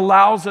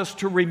allows us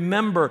to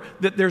remember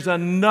that there's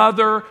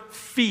another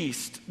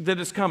feast that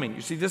is coming.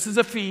 You see, this is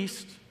a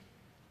feast.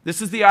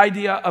 This is the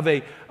idea of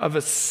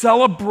a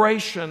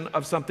celebration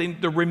of something,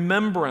 the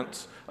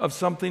remembrance of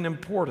something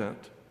important.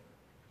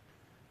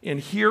 And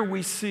here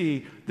we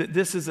see that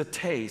this is a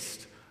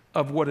taste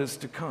of what is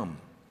to come.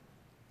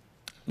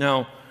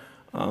 Now,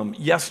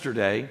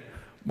 yesterday,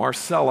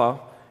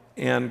 Marcella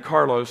and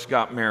Carlos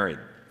got married,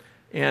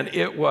 and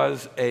it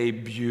was a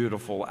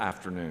beautiful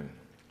afternoon.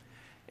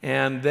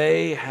 And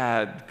they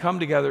had come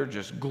together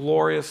just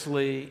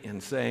gloriously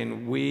in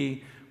saying,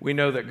 we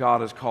know that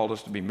God has called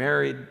us to be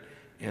married,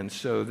 and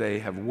so they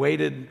have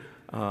waited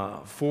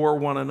for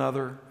one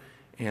another.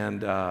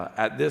 And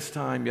at this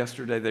time,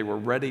 yesterday, they were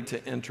ready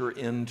to enter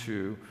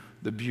into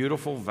the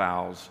beautiful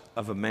vows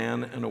of a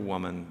man and a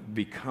woman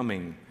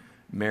becoming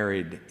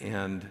married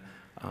and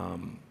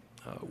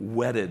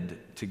wedded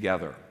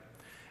together.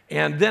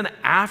 And then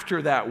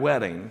after that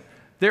wedding,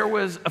 there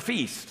was a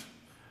feast.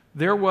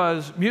 There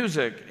was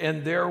music,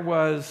 and there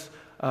was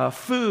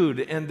food,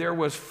 and there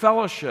was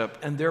fellowship,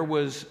 and there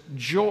was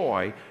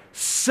joy,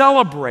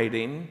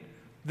 celebrating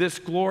this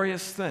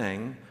glorious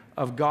thing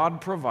of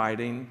God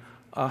providing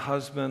a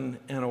husband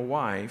and a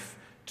wife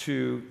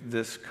to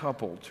this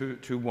couple,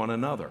 to one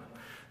another.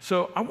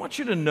 So I want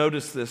you to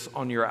notice this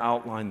on your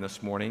outline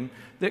this morning,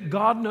 that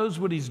God knows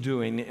what He's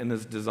doing in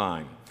His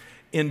design.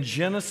 In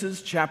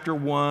Genesis chapter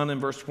 1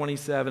 and verse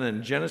 27,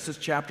 and Genesis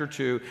chapter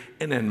 2,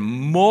 and in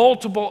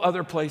multiple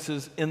other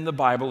places in the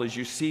Bible, as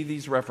you see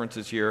these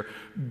references here,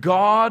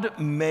 God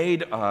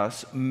made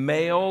us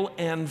male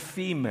and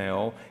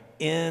female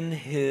in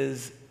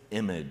His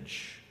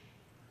image.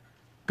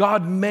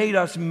 God made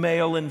us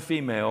male and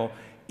female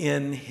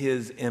in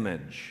His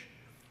image.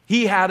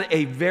 He had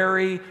a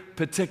very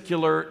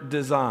particular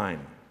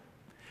design.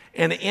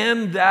 And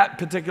in that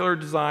particular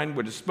design,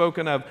 which is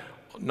spoken of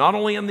not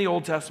only in the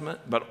Old Testament,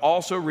 but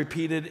also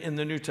repeated in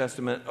the New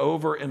Testament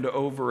over and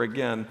over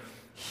again,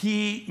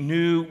 He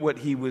knew what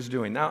He was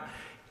doing. Now,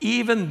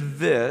 even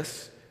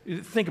this,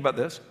 think about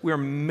this, we are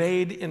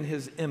made in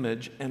His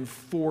image and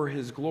for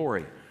His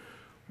glory.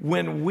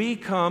 When we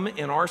come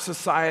in our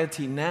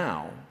society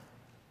now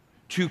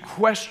to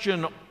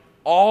question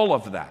all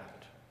of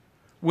that,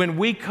 when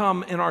we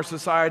come in our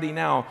society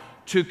now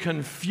to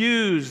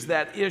confuse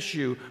that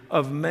issue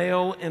of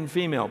male and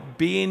female,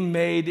 being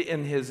made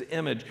in His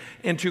image,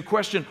 and to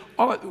question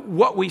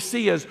what we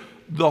see as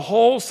the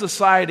whole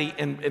society,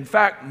 and in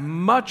fact,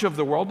 much of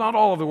the world, not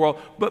all of the world,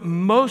 but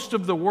most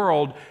of the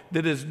world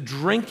that is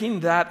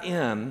drinking that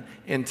in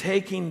and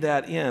taking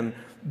that in,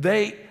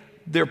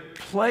 they're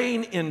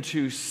playing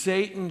into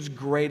Satan's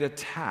great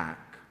attack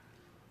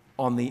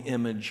on the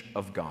image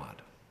of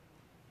God.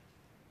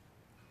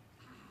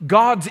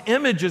 God's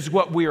image is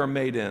what we are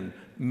made in,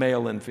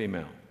 male and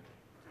female.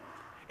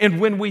 And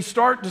when we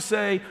start to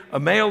say a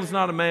male is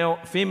not a male,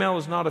 a female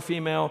is not a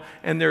female,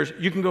 and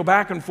you can go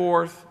back and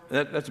forth,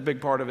 that's a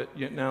big part of it.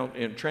 Now,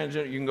 in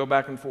transgender, you can go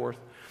back and forth.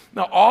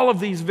 Now, all of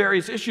these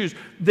various issues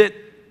that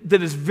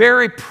is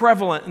very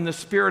prevalent in the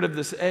spirit of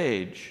this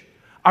age,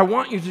 I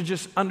want you to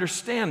just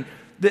understand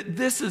that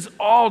this is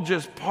all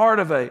just part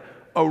of a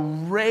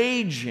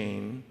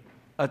raging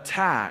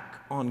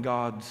attack on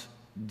God's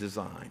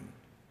design.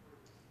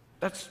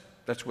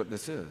 That's what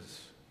this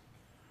is.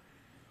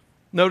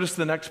 Notice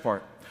the next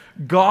part.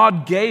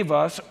 God gave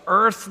us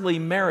earthly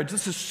marriage.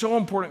 This is so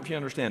important for you to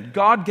understand.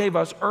 God gave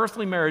us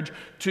earthly marriage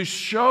to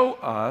show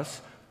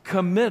us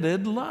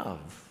committed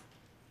love.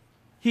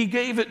 He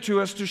gave it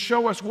to us to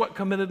show us what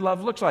committed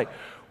love looks like.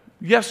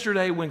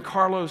 Yesterday, when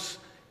Carlos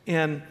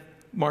and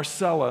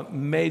Marcella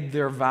made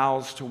their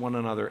vows to one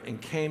another and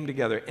came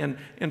together,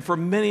 and for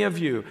many of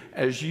you,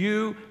 as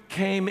you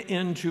came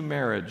into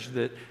marriage,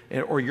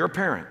 or your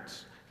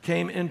parents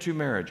came into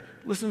marriage,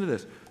 listen to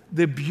this.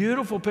 The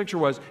beautiful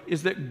picture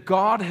is that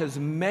God has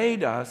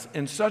made us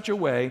in such a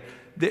way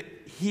that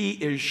He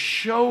is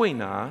showing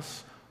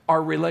us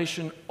our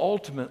relation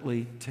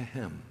ultimately to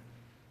Him.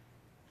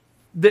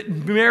 That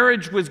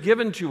marriage was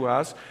given to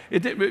us. We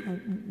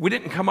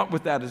didn't come up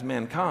with that as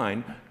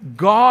mankind.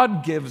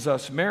 God gives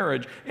us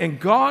marriage, and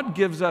God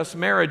gives us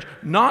marriage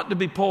not to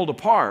be pulled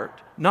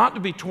apart, not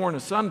to be torn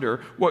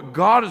asunder. What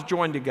God has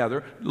joined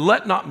together,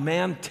 let not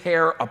man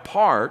tear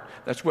apart.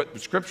 That's what the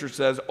Scripture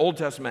says, Old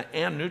Testament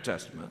and New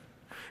Testament.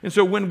 And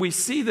so when we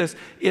see this,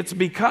 it's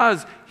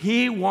because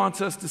He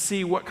wants us to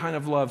see what kind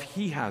of love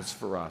He has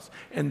for us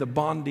and the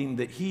bonding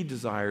that He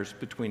desires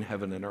between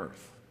heaven and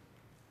earth.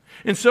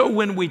 And so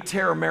when we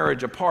tear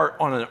marriage apart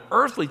on an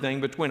earthly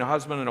thing between a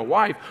husband and a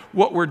wife,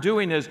 what we're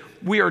doing is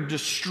we are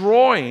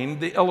destroying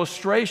the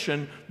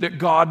illustration that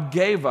God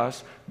gave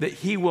us that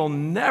He will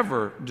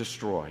never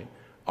destroy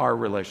our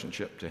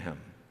relationship to Him.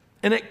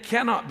 And it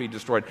cannot be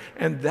destroyed.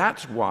 And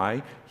that's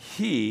why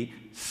He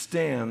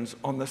stands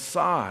on the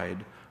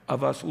side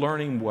of us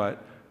learning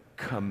what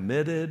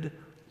committed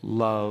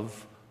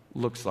love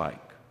looks like.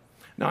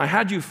 Now, I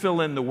had you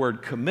fill in the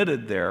word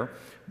committed there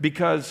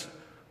because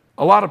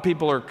a lot of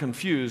people are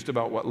confused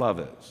about what love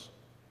is.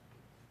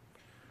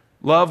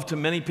 Love to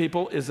many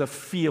people is a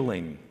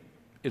feeling.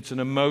 It's an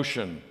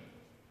emotion.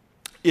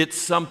 It's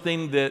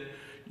something that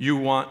you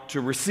want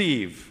to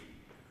receive,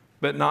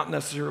 but not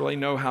necessarily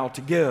know how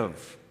to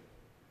give.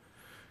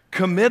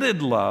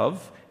 Committed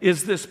love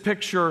is this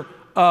picture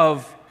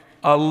of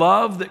a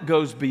love that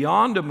goes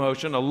beyond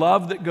emotion, a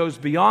love that goes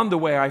beyond the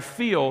way I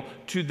feel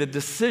to the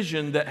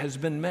decision that has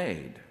been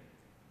made.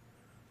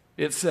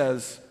 It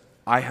says,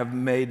 I have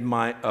made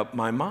up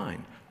my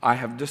mind. I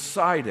have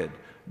decided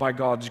by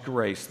God's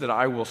grace that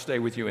I will stay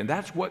with you. And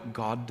that's what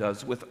God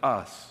does with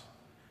us.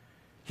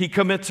 He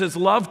commits his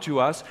love to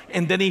us,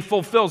 and then he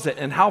fulfills it.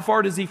 And how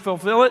far does he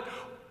fulfill it?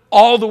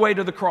 All the way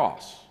to the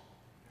cross.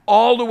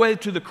 All the way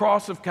to the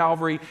cross of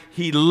Calvary,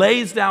 he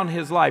lays down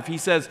his life. He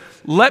says,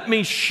 let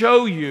me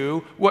show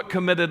you what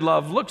committed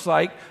love looks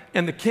like.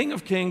 And the King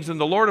of Kings and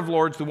the Lord of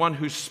Lords, the one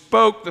who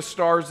spoke the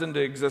stars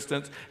into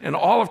existence and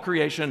all of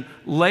creation,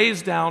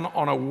 lays down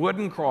on a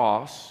wooden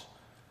cross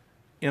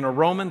in a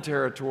Roman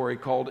territory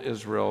called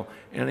Israel,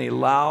 and he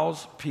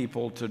allows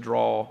people to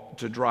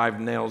drive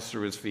nails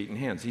through his feet and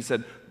hands. He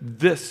said,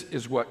 this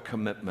is what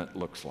commitment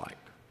looks like.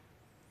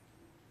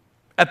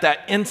 At that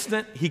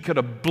instant, he could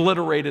have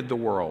obliterated the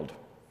world.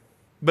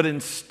 But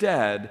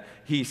instead,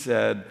 he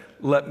said,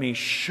 let me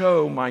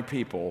show my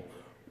people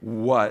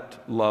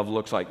what love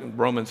looks like.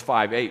 Romans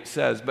 5:8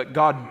 says, but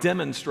God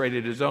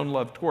demonstrated his own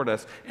love toward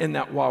us in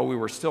that while we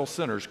were still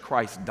sinners,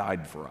 Christ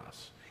died for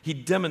us. He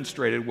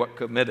demonstrated what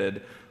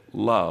committed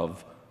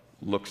love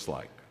looks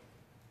like.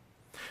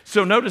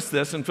 So notice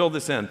this and fill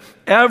this in.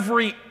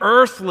 Every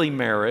earthly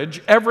marriage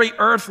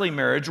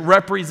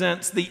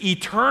represents the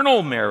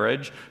eternal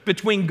marriage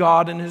between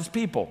God and his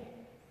people.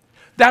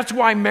 That's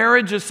why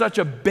marriage is such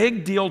a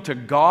big deal to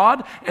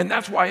God, and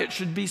that's why it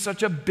should be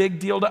such a big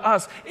deal to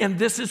us. And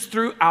this is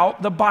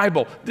throughout the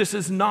Bible. This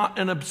is not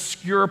an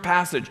obscure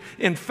passage.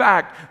 In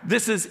fact,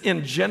 this is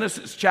in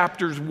Genesis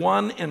chapters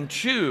 1 and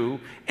 2,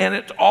 and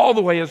it's all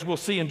the way, as we'll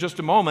see in just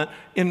a moment,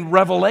 in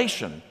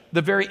Revelation,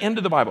 the very end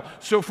of the Bible.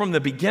 So from the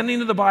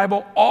beginning of the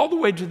Bible all the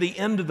way to the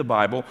end of the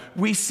Bible,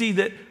 we see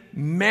that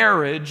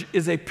marriage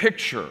is a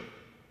picture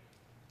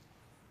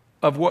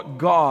of what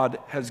God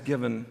has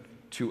given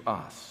to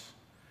us.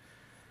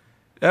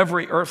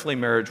 Every earthly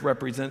marriage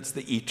represents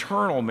the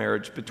eternal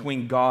marriage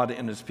between God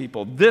and his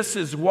people. This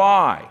is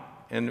why,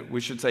 and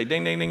we should say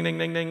ding, ding, ding, ding,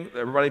 ding, ding.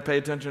 Everybody pay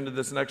attention to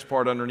this next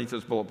part underneath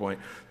this bullet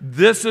point.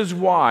 This is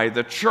why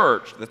the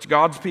church, that's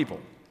God's people,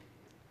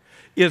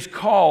 is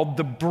called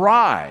the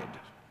bride.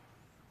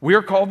 We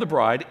are called the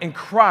bride, and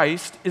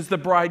Christ is the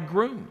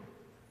bridegroom.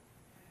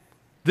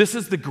 This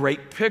is the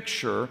great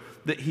picture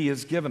that he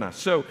has given us.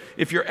 So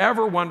if you're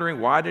ever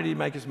wondering, why did he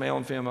make us male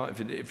and female?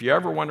 If you're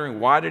ever wondering,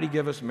 why did he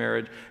give us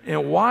marriage?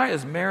 And why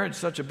is marriage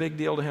such a big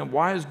deal to him?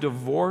 Why is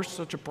divorce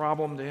such a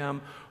problem to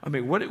him? I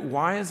mean,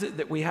 why is it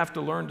that we have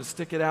to learn to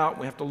stick it out?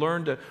 We have to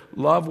learn to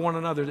love one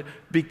another?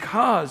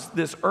 Because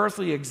this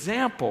earthly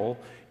example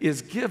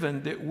is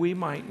given that we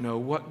might know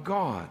what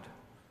God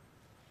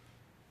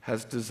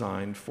has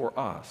designed for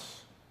us.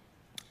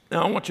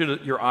 Now, I want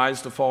your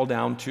eyes to fall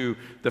down to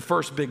the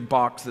first big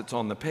box that's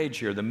on the page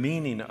here, the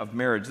meaning of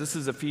marriage. This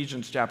is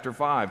Ephesians chapter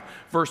 5,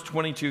 verse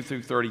 22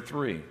 through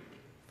 33.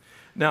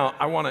 Now,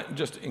 I want to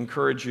just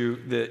encourage you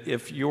that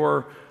if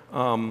you're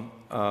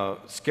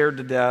scared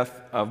to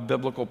death of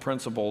biblical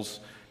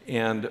principles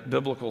and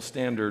biblical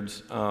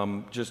standards, may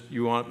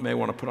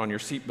want to put on your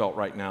seatbelt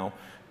right now,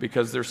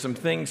 because there's some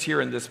things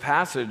here in this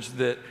passage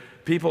that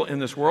people in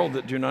this world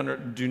that do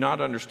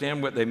not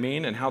understand what they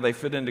mean and how they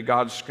fit into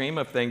God's scheme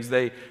of things,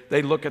 they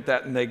look at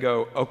that and they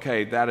go,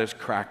 okay, that is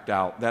cracked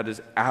out. That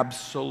is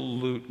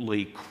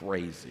absolutely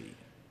crazy.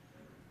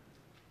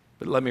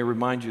 But let me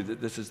remind you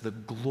that this is the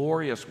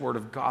glorious Word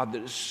of God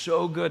that is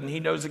so good, and he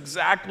knows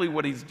exactly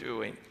what he's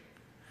doing.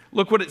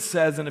 Look what it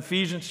says in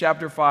Ephesians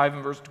chapter 5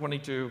 and verse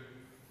 22.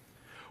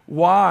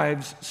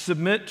 Wives,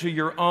 submit to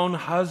your own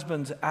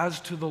husbands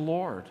as to the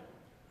Lord.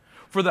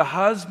 For the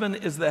husband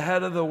is the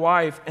head of the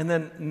wife. And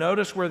then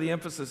notice where the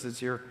emphasis is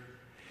here.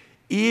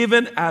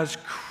 Even as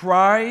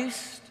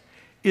Christ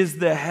is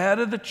the head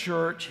of the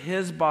church,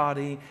 his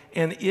body,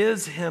 and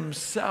is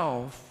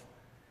himself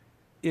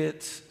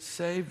its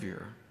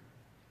Savior.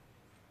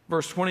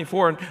 Verse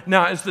 24,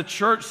 now as the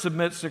church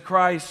submits to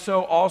Christ,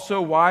 so also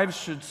wives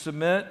should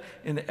submit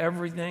in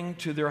everything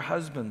to their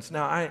husbands.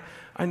 Now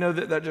I know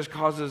that just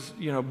causes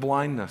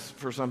blindness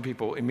for some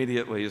people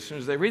immediately as soon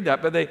as they read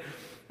that, but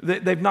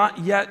they've not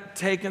yet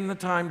taken the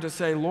time to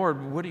say,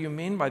 Lord, what do you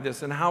mean by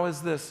this? And how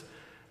is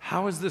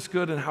this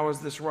good and how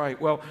is this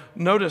right? Well,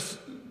 notice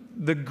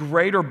the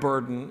greater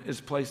burden is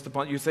placed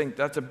upon you. Think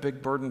that's a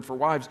big burden for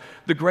wives.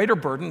 The greater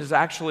burden is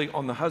actually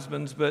on the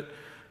husbands, but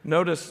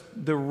notice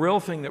the real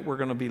thing that we're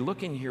going to be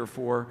looking here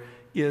for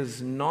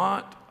is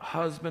not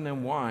husband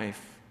and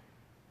wife,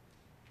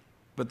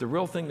 but the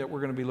real thing that we're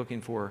going to be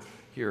looking for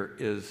here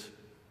is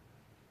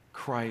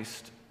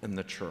Christ and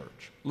the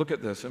church. Look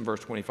at this in verse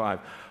 25.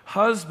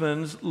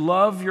 Husbands,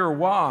 love your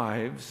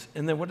wives.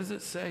 And then what does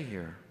it say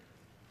here?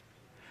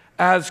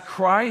 As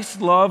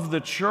Christ loved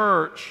the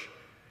church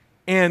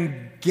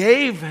and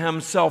gave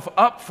himself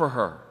up for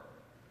her,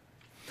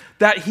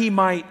 that he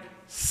might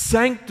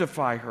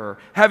sanctify her,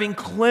 having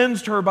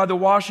cleansed her by the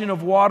washing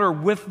of water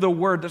with the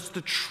word. That's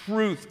the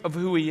truth of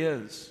who he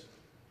is.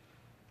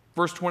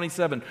 Verse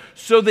 27,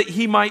 so that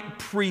he might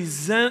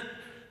present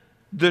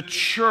the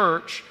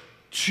church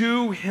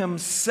to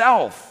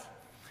himself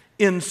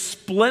in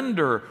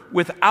splendor,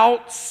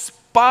 without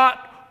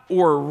spot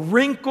or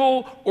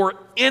wrinkle or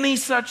any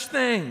such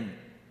thing.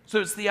 So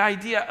it's the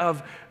idea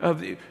of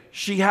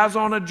she has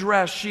on a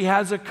dress, she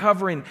has a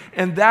covering,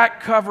 and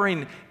that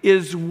covering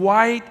is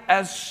white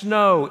as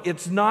snow.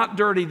 It's not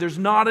dirty, there's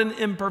not an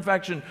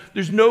imperfection,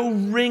 there's no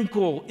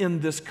wrinkle in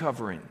this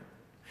covering.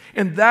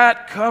 And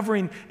that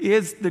covering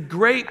is the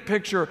great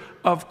picture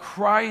of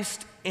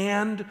Christ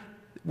and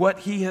what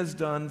he has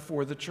done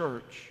for the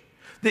church.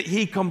 That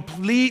he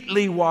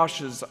completely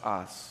washes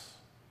us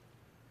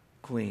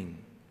clean.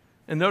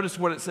 And notice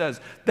what it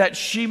says, that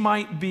she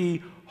might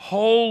be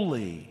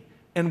holy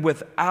and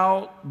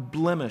without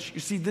blemish. You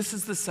see, this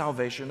is the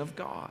salvation of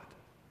God.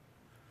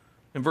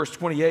 In verse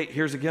 28,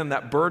 here's again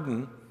that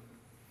burden.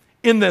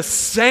 In the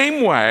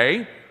same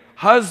way,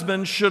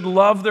 husbands should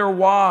love their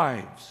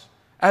wives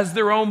as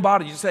their own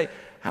body. You say,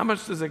 how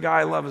much does a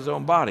guy love his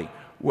own body?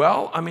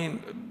 Well, I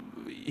mean,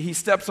 he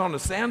steps on a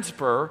sand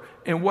spur,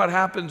 and what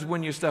happens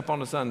when you step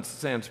on a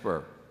sand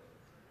spur?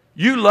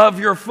 You love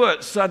your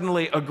foot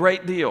suddenly a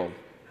great deal.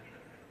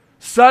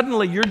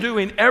 Suddenly you're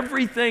doing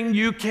everything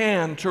you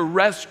can to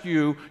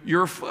rescue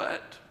your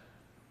foot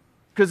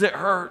because it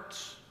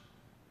hurts.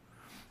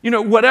 You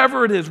know,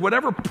 whatever it is,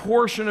 whatever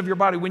portion of your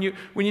body, when you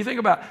think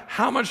about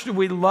how much do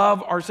we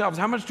love ourselves,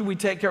 how much do we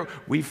take care of,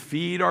 we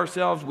feed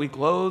ourselves, we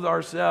clothe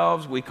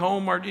ourselves, we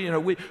comb our,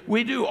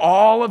 we do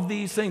all of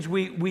these things.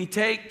 We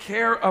take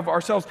care of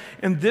ourselves.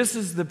 And this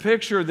is the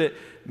picture that,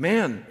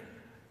 man,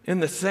 in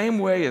the same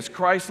way as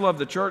Christ loved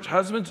the church,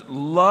 husbands,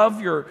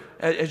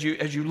 as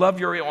you love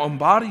your own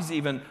bodies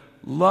even,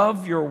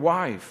 love your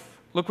wife.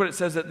 Look what it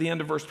says at the end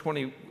of verse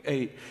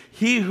 28.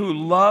 He who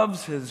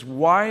loves his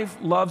wife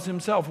loves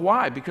himself.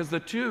 Why? Because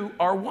the two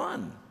are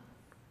one.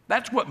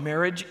 That's what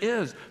marriage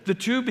is. The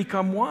two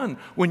become one.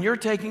 When you're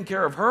taking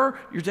care of her,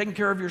 you're taking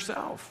care of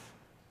yourself.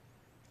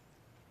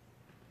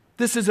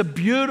 This is a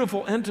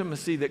beautiful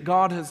intimacy that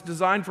God has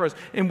designed for us.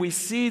 And we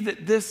see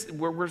that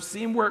we're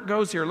seeing where it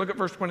goes here. Look at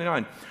verse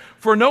 29.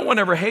 For no one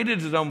ever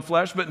hated his own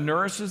flesh, but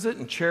nourishes it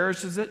and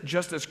cherishes it,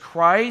 just as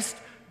Christ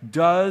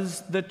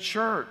does the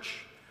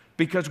church,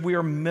 because we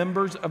are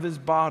members of his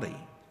body.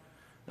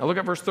 Now look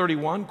at verse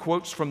 31,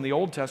 quotes from the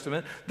Old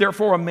Testament.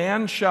 Therefore a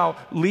man shall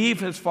leave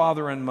his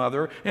father and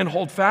mother and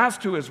hold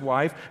fast to his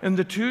wife, and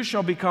the two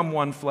shall become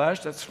one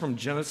flesh. That's from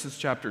Genesis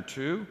chapter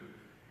 2.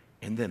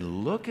 And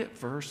then look at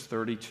verse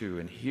 32,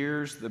 and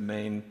here's the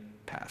main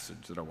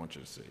passage that I want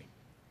you to see.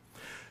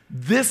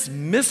 This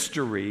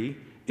mystery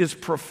is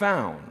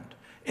profound,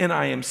 and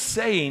I am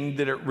saying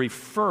that it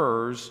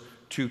refers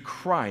to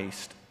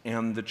Christ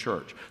and the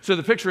church. So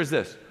the picture is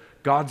this.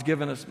 God's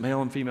given us,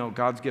 male and female,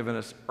 God's given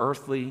us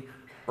earthly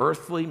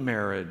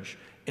marriage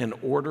in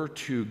order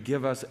to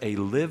give us a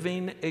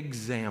living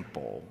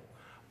example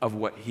of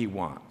what he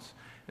wants.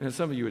 And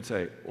some of you would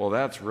say, well,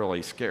 that's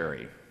really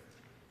scary,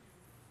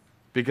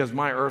 because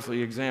my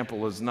earthly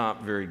example is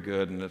not very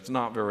good, and it's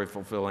not very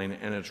fulfilling,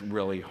 and it's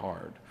really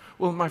hard.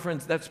 Well, my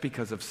friends, that's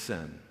because of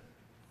sin.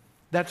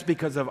 That's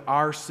because of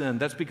our sin.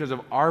 That's because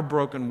of our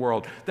broken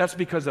world. That's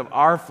because of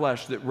our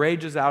flesh that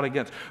rages out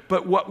against.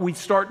 But what we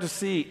start to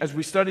see as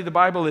we study the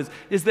Bible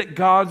is that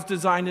God's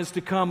design is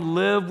to come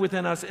live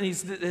within us, and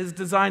his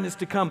design is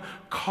to come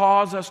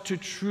cause us to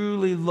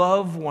truly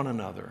love one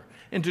another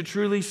and to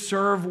truly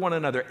serve one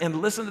another.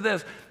 And listen to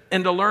this,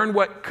 and to learn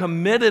what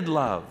committed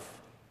love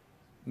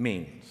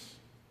means.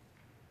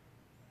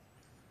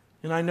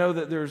 And I know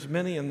that there's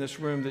many in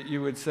this room that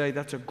you would say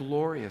that's a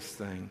glorious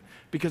thing,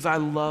 because I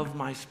love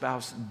my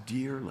spouse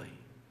dearly.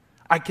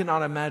 I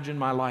cannot imagine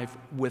my life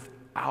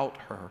without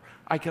her.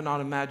 I cannot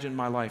imagine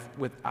my life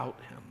without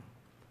him.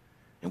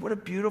 And what a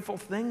beautiful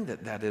thing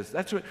that is.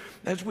 That's what,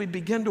 as we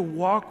begin to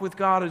walk with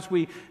God, as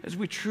we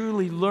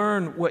truly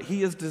learn what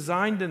he has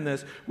designed in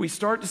this, we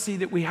start to see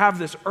that we have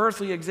this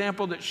earthly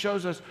example that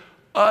shows us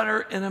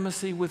utter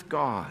intimacy with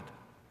God.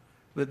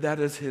 That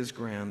is his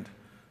grand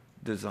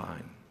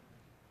design.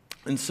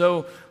 And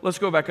so let's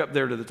go back up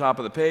there to the top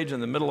of the page in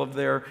the middle of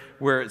there,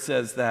 where it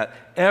says that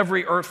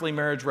every earthly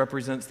marriage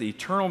represents the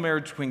eternal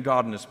marriage between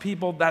God and his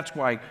people. That's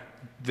why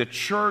the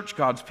church,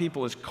 God's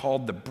people, is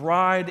called the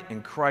bride,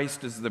 and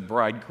Christ is the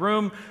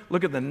bridegroom.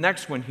 Look at the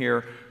next one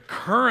here.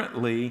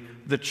 Currently,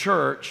 the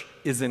church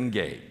is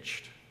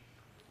engaged.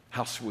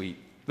 How sweet.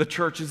 The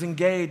church is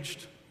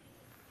engaged.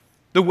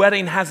 The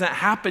wedding hasn't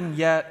happened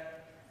yet.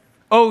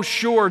 Oh,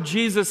 sure,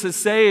 Jesus has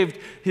saved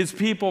his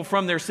people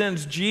from their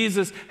sins.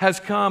 Jesus has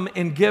come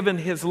and given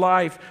his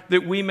life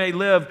that we may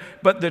live.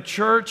 But the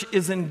church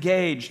is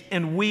engaged,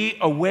 and we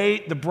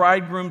await the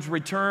bridegroom's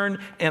return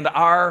and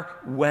our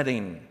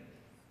wedding.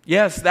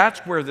 Yes, that's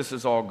where this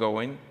is all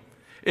going.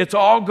 It's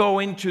all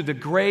going to the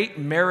great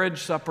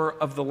marriage supper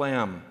of the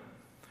Lamb.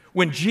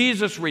 When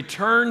Jesus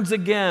returns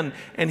again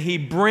and he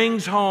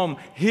brings home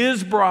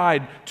his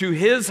bride to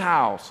his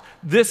house,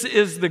 this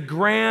is the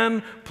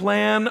grand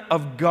plan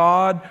of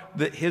God,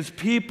 that his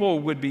people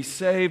would be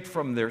saved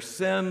from their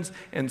sins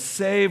and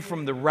saved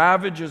from the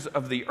ravages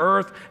of the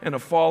earth and a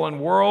fallen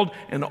world.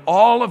 And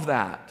all of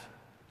that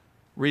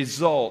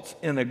results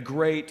in a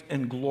great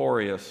and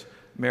glorious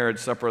marriage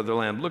supper of the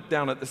Lamb. Look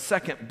down at the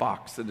second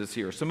box that is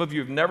here. Some of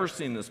you have never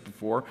seen this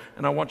before,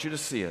 and I want you to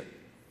see it.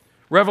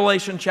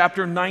 Revelation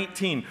chapter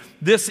 19.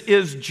 This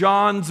is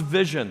John's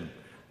vision.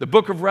 The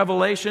book of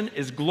Revelation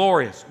is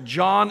glorious.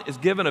 John is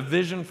given a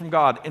vision from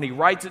God, and he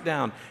writes it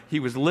down. He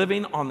was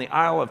living on the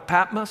Isle of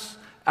Patmos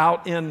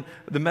out in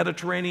the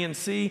Mediterranean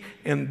Sea,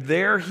 and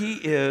there he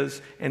is,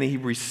 and he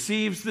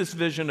receives this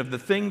vision of the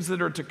things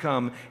that are to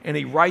come, and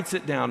he writes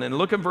it down. And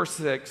look at verse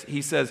 6.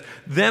 He says,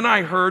 "Then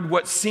I heard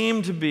what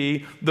seemed to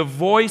be the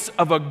voice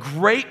of a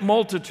great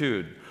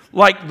multitude,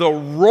 like the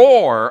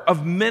roar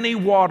of many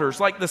waters,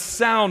 like the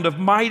sound of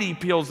mighty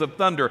peals of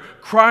thunder,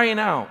 crying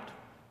out."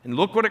 And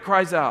look what it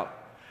cries out.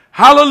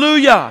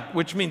 "Hallelujah,"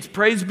 which means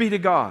praise be to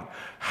God.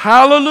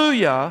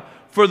 "Hallelujah,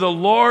 for the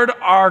Lord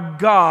our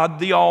God,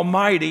 the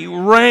Almighty,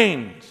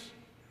 reigns.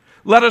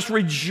 Let us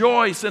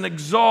rejoice and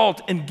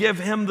exult and give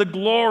him the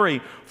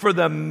glory, for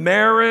the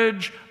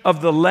marriage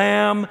of the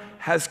Lamb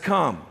has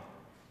come."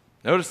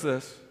 Notice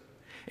this.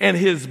 "And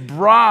his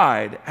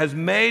bride has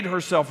made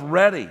herself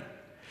ready.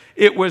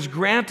 It was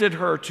granted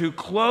her to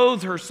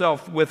clothe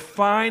herself with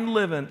fine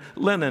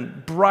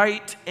linen,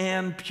 bright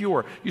and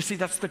pure." You see,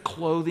 that's the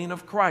clothing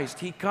of Christ.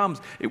 He comes.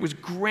 It was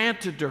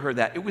granted to her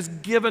that. It was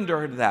given to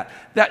her that.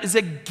 That is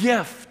a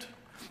gift.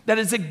 That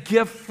is a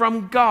gift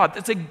from God.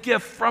 That's a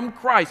gift from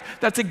Christ.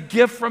 That's a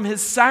gift from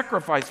his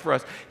sacrifice for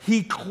us.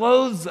 He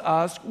clothes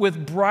us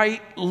with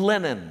bright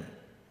linen.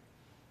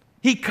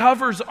 He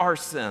covers our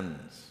sins.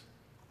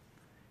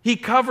 He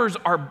covers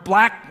our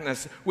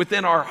blackness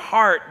within our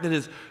heart that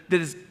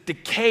is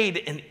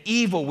decayed and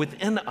evil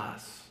within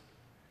us.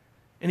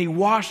 And he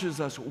washes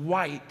us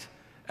white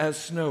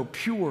as snow,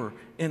 pure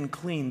and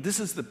clean. This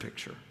is the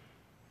picture.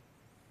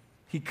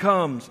 He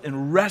comes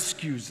and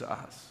rescues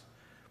us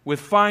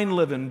with fine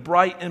linen,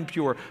 bright and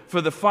pure.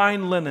 For the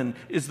fine linen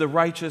is the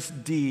righteous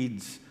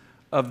deeds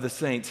of the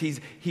saints.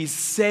 He's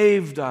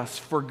saved us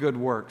for good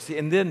works.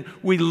 And then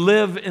we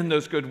live in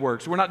those good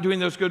works. We're not doing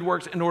those good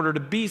works in order to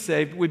be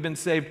saved. We've been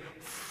saved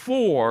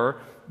for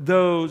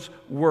those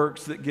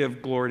works that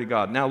give glory to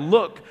God. Now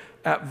look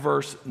at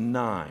verse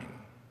 9.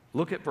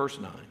 Look at verse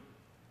 9.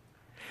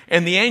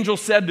 "And the angel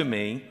said to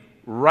me,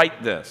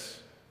 write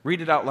this."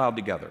 Read it out loud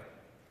together.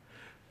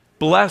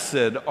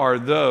 "Blessed are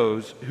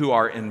those who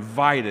are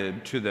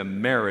invited to the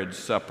marriage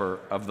supper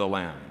of the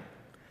Lamb."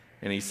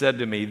 And he said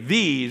to me,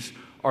 "These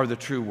are the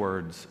true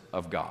words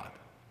of God."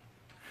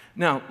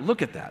 Now,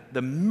 look at that.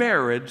 The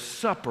marriage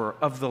supper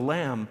of the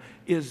Lamb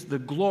is the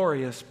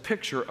glorious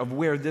picture of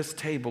where this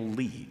table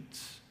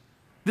leads.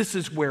 This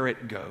is where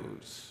it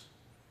goes.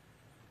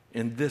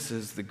 And this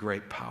is the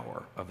great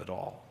power of it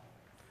all.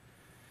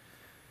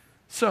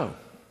 So,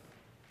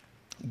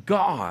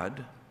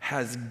 God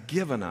has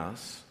given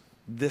us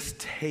this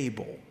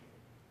table.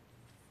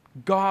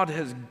 God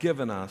has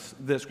given us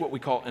this, what we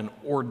call an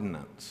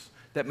ordinance.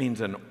 That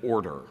means an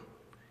order.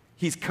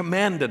 He's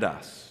commanded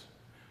us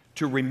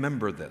to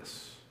remember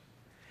this.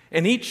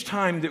 And each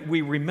time that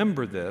we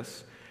remember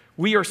this,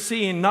 we are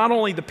seeing not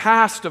only the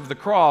past of the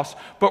cross,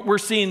 but we're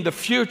seeing the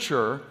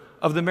future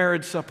of the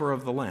marriage supper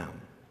of the Lamb.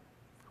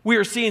 We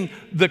are seeing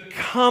the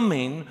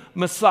coming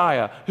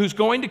Messiah who's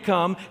going to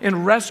come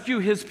and rescue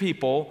his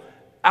people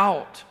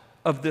out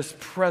of this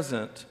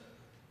present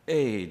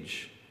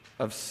age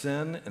of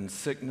sin and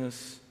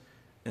sickness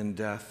and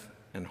death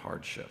and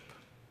hardship.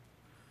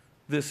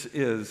 This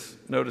is,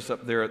 notice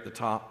up there at the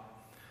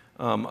top,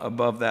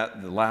 above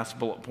that, the last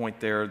bullet point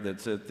there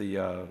that's at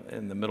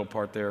in the middle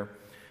part there.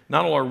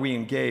 Not only are we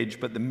engaged,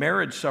 but the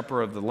marriage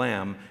supper of the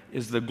Lamb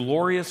is the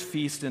glorious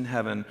feast in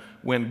heaven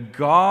when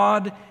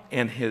God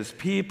and his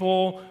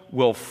people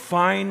will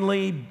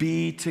finally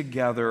be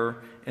together.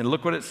 And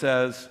look what it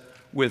says,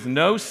 with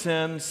no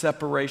sin,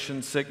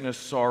 separation, sickness,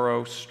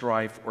 sorrow,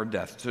 strife, or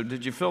death. So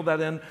did you fill that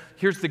in?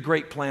 Here's the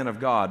great plan of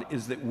God,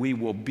 is that we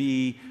will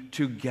be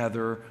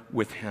together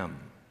with him.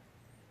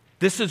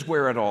 This is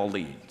where it all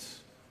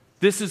leads.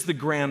 This is the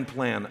grand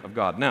plan of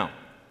God. Now,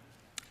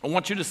 I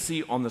want you to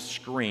see on the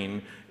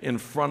screen in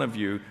front of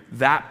you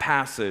that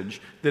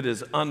passage that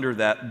is under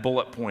that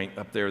bullet point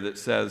up there that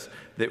says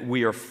that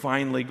we are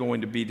finally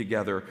going to be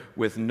together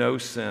with no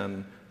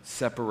sin,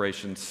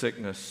 separation,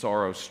 sickness,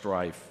 sorrow,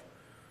 strife,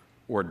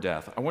 or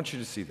death. I want you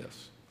to see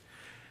this.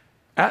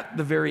 At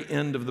the very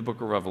end of the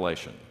book of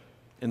Revelation,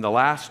 in the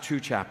last 2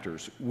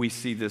 chapters, we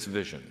see this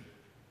vision.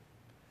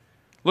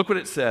 Look what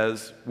it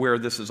says where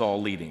this is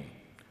all leading.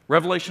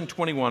 Revelation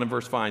 21 and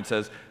verse 5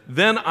 says,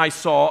 "Then I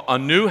saw a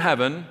new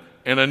heaven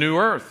and a new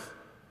earth.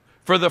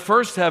 For the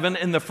first heaven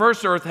and the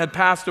first earth had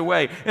passed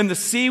away, and the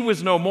sea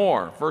was no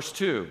more." Verse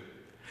 2.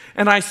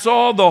 "And I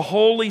saw the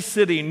holy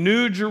city,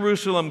 New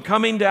Jerusalem,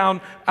 coming down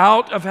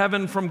out of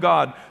heaven from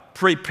God,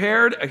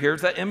 prepared,"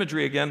 here's that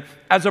imagery again,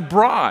 "as a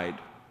bride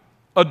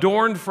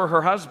adorned for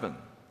her husband."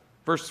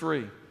 Verse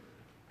 3.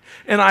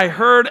 "And I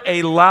heard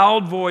a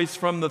loud voice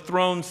from the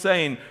throne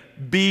saying,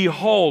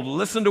 Behold,"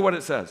 listen to what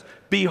it says,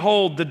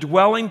 "Behold, the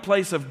dwelling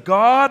place of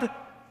God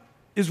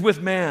is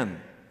with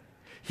man.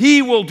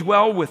 He will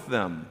dwell with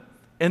them,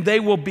 and they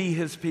will be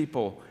his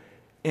people.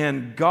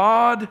 And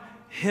God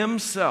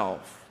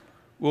himself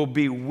will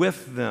be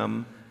with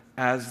them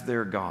as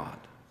their God."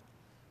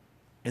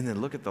 And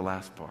then look at the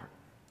last part.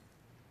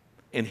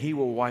 "And he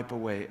will wipe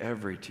away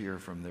every tear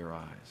from their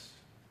eyes.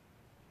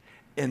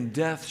 And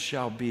death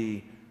shall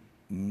be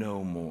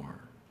no more.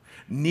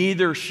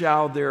 Neither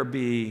shall there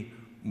be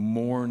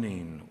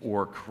mourning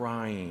or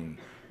crying,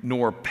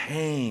 nor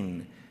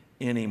pain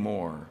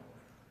anymore."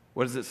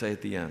 What does it say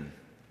at the end?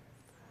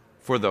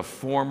 "For the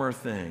former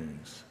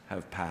things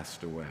have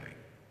passed away."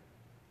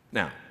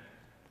 Now,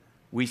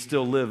 we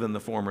still live in the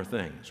former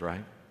things,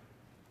 right?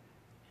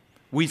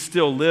 We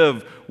still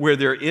live where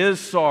there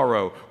is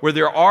sorrow, where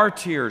there are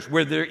tears,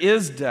 where there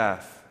is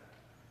death.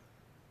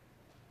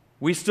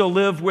 We still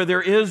live where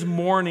there is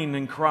mourning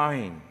and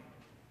crying.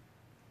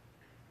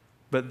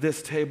 But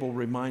this table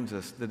reminds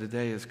us that a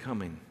day is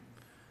coming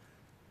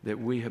that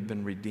we have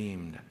been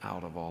redeemed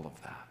out of all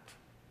of that.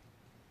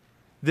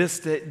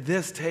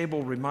 This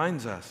table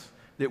reminds us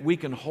that we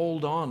can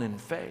hold on in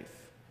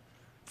faith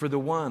for the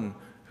one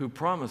who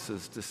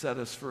promises to set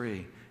us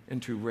free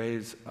and to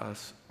raise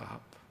us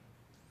up.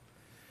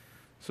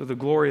 So the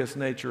glorious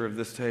nature of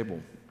this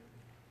table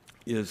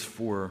is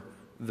for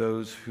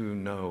those who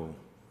know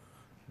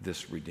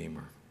this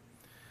Redeemer.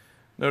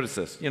 Notice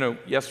this.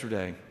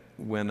 Yesterday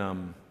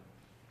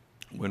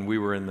when we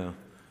were in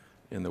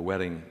the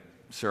wedding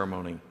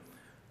ceremony,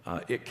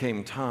 it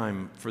came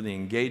time for the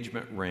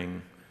engagement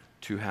ring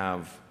to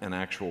have an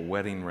actual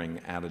wedding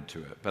ring added to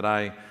it. But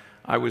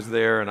I was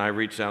there, and I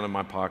reached down in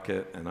my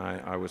pocket, and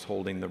I was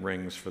holding the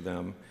rings for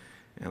them,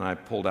 and I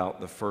pulled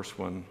out the first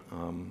one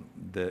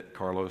that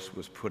Carlos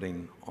was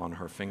putting on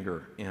her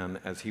finger. And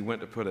as he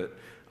went to put it,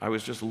 I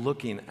was just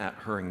looking at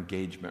her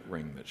engagement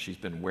ring that she's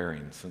been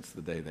wearing since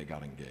the day they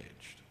got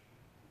engaged.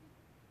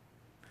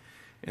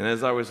 And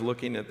as I was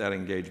looking at that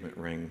engagement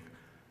ring,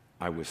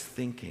 I was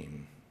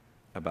thinking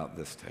about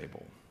this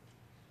table.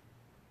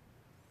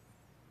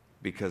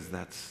 Because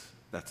that's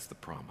the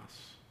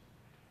promise.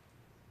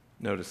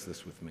 Notice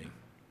this with me.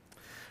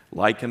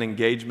 Like an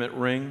engagement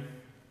ring,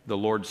 the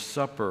Lord's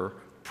Supper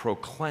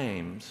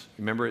proclaims,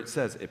 remember it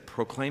says, it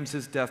proclaims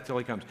his death till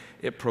he comes.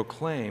 It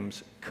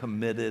proclaims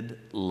committed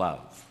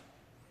love.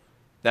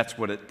 That's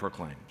what it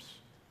proclaims.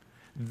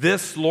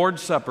 This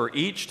Lord's Supper,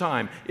 each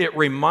time, it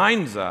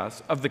reminds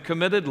us of the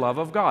committed love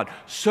of God.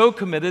 So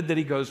committed that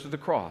he goes to the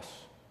cross.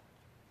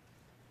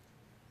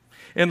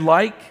 And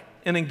like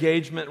an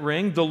engagement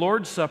ring, the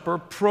Lord's Supper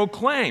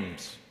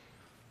proclaims,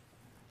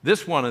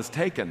 this one is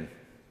taken.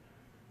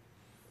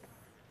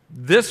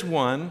 This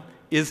one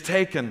is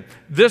taken.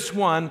 This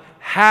one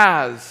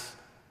has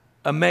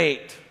a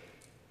mate.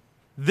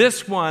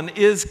 This one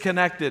is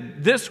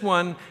connected. This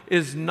one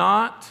is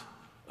not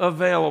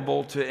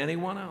available to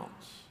anyone else.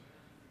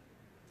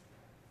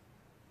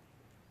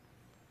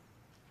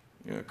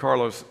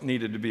 Carlos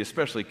needed to be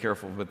especially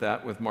careful with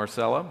that with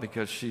Marcella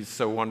because she's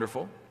so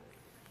wonderful.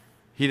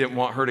 He didn't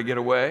want her to get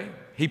away.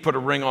 He put a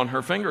ring on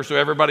her finger so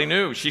everybody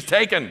knew she's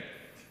taken.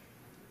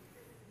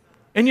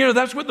 And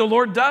that's what the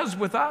Lord does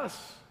with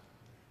us.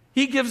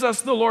 He gives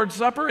us the Lord's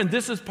Supper, and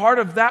this is part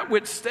of that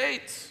which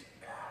states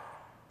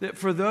that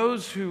for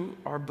those who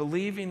are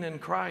believing in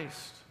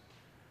Christ,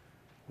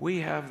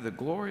 we have the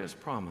glorious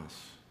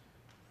promise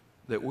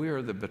that we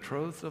are the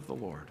betrothed of the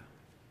Lord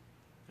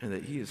and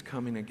that he is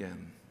coming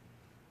again.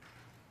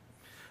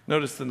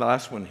 Notice the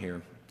last one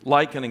here.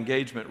 Like an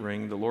engagement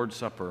ring, the Lord's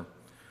Supper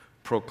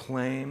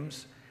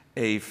proclaims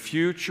a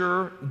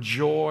future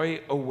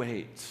joy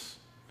awaits.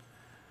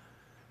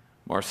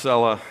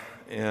 Marcella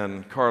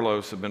and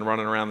Carlos have been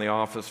running around the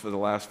office for the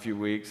last few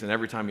weeks, and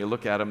every time you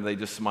look at them, they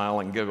just smile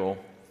and giggle.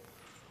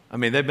 I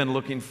mean, they've been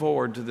looking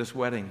forward to this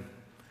wedding.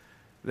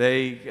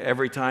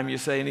 Every time you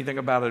say anything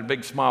about it, a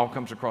big smile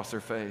comes across their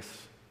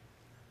face.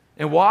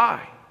 And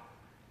why?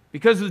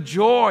 Because of the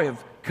joy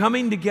of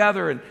coming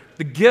together and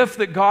the gift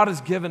that God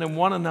has given in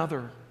one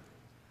another.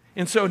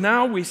 And so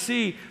now we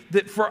see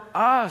that for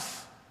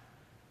us,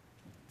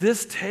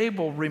 this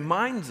table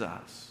reminds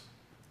us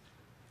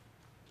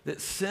that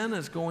sin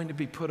is going to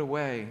be put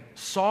away.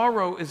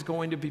 Sorrow is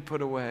going to be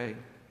put away.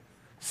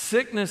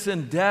 Sickness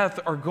and death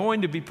are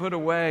going to be put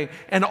away.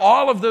 And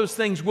all of those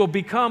things will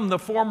become the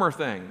former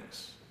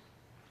things.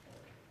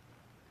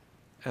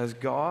 As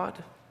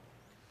God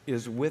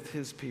is with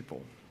his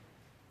people,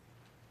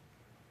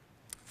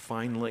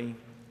 finally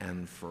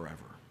and forever.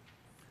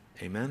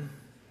 Amen?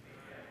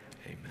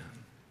 Amen.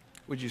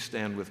 Would you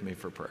stand with me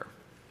for prayer?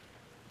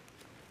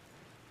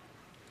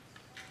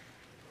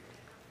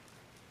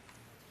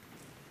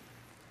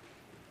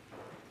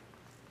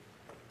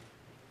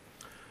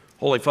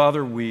 Holy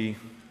Father, we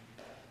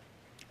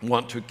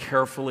want to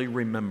carefully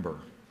remember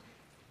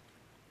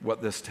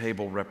what this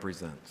table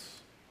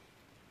represents.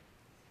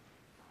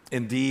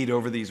 Indeed,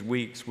 over these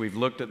weeks, we've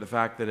looked at the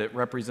fact that it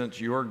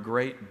represents your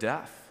great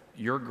death,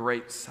 your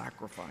great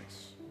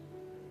sacrifice,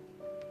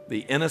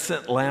 the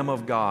innocent Lamb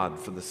of God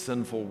for the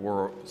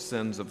sinful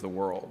sins of the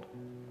world.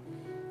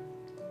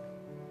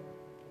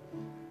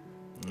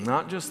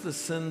 Not just the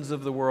sins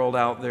of the world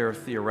out there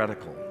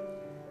theoretical,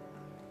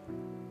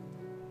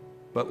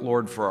 but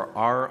Lord, for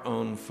our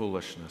own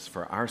foolishness,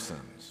 for our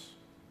sins.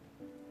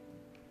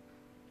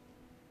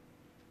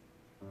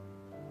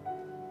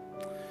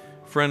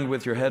 Friend,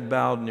 with your head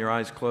bowed and your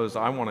eyes closed,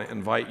 I want to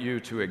invite you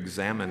to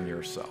examine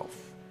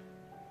yourself.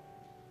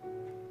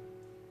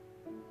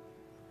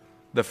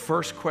 The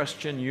first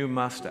question you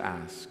must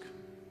ask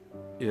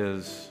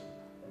is,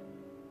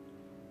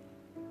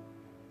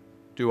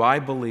 do I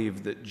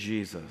believe that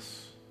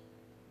Jesus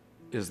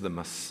is the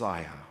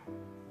Messiah?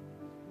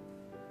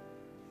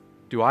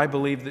 Do I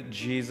believe that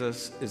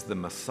Jesus is the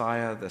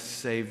Messiah, the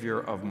Savior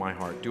of my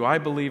heart? Do I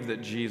believe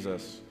that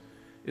Jesus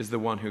is the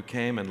one who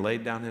came and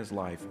laid down his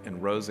life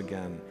and rose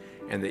again,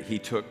 and that he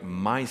took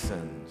my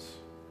sins?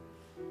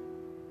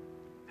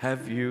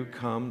 Have you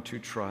come to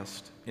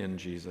trust in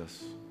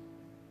Jesus?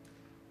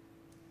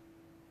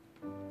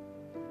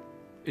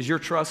 Is your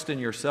trust in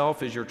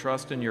yourself? Is your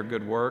trust in your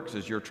good works?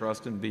 Is your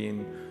trust in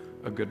being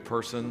a good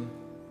person?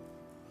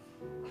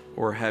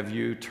 Or have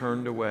you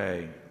turned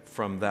away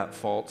from that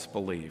false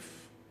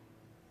belief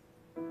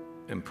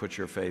and put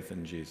your faith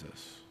in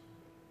Jesus?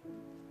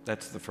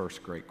 That's the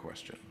first great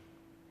question.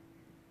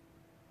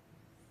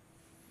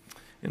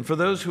 And for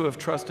those who have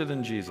trusted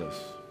in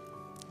Jesus,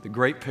 the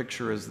great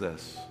picture is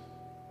this,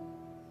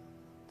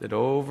 that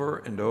over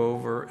and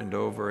over and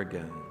over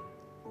again,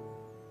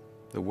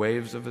 the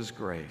waves of his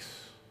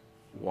grace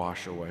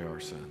wash away our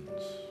sins.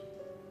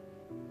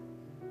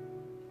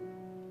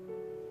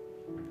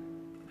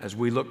 As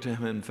we look to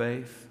him in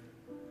faith,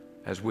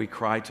 as we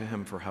cry to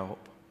him for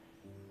help,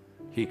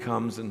 he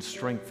comes and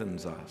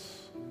strengthens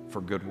us for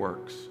good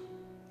works.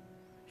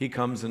 He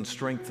comes and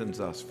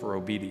strengthens us for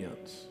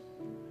obedience.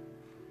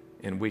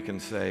 And we can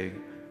say,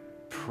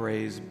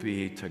 praise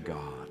be to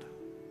God.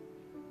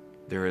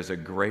 There is a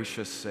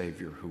gracious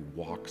Savior who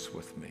walks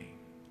with me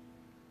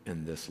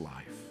in this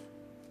life.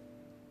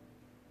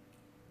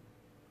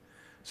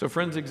 So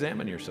friends,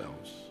 examine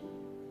yourselves.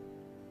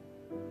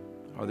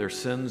 Are there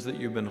sins that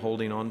you've been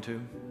holding on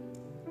to?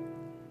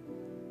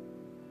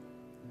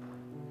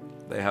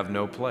 They have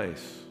no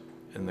place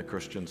in the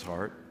Christian's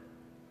heart.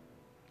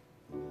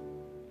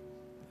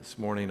 This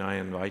morning I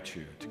invite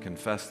you to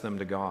confess them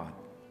to God,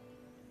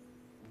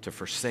 to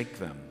forsake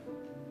them,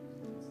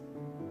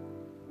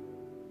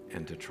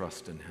 and to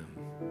trust in him.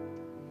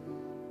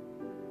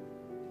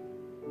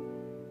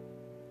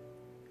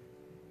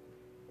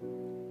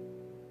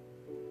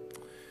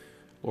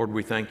 Lord,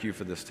 we thank you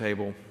for this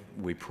table.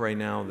 We pray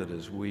now that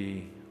as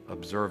we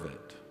observe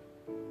it,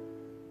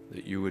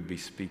 that you would be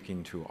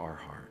speaking to our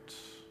hearts.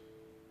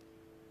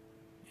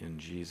 In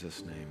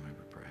Jesus' name I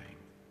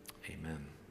pray. Amen.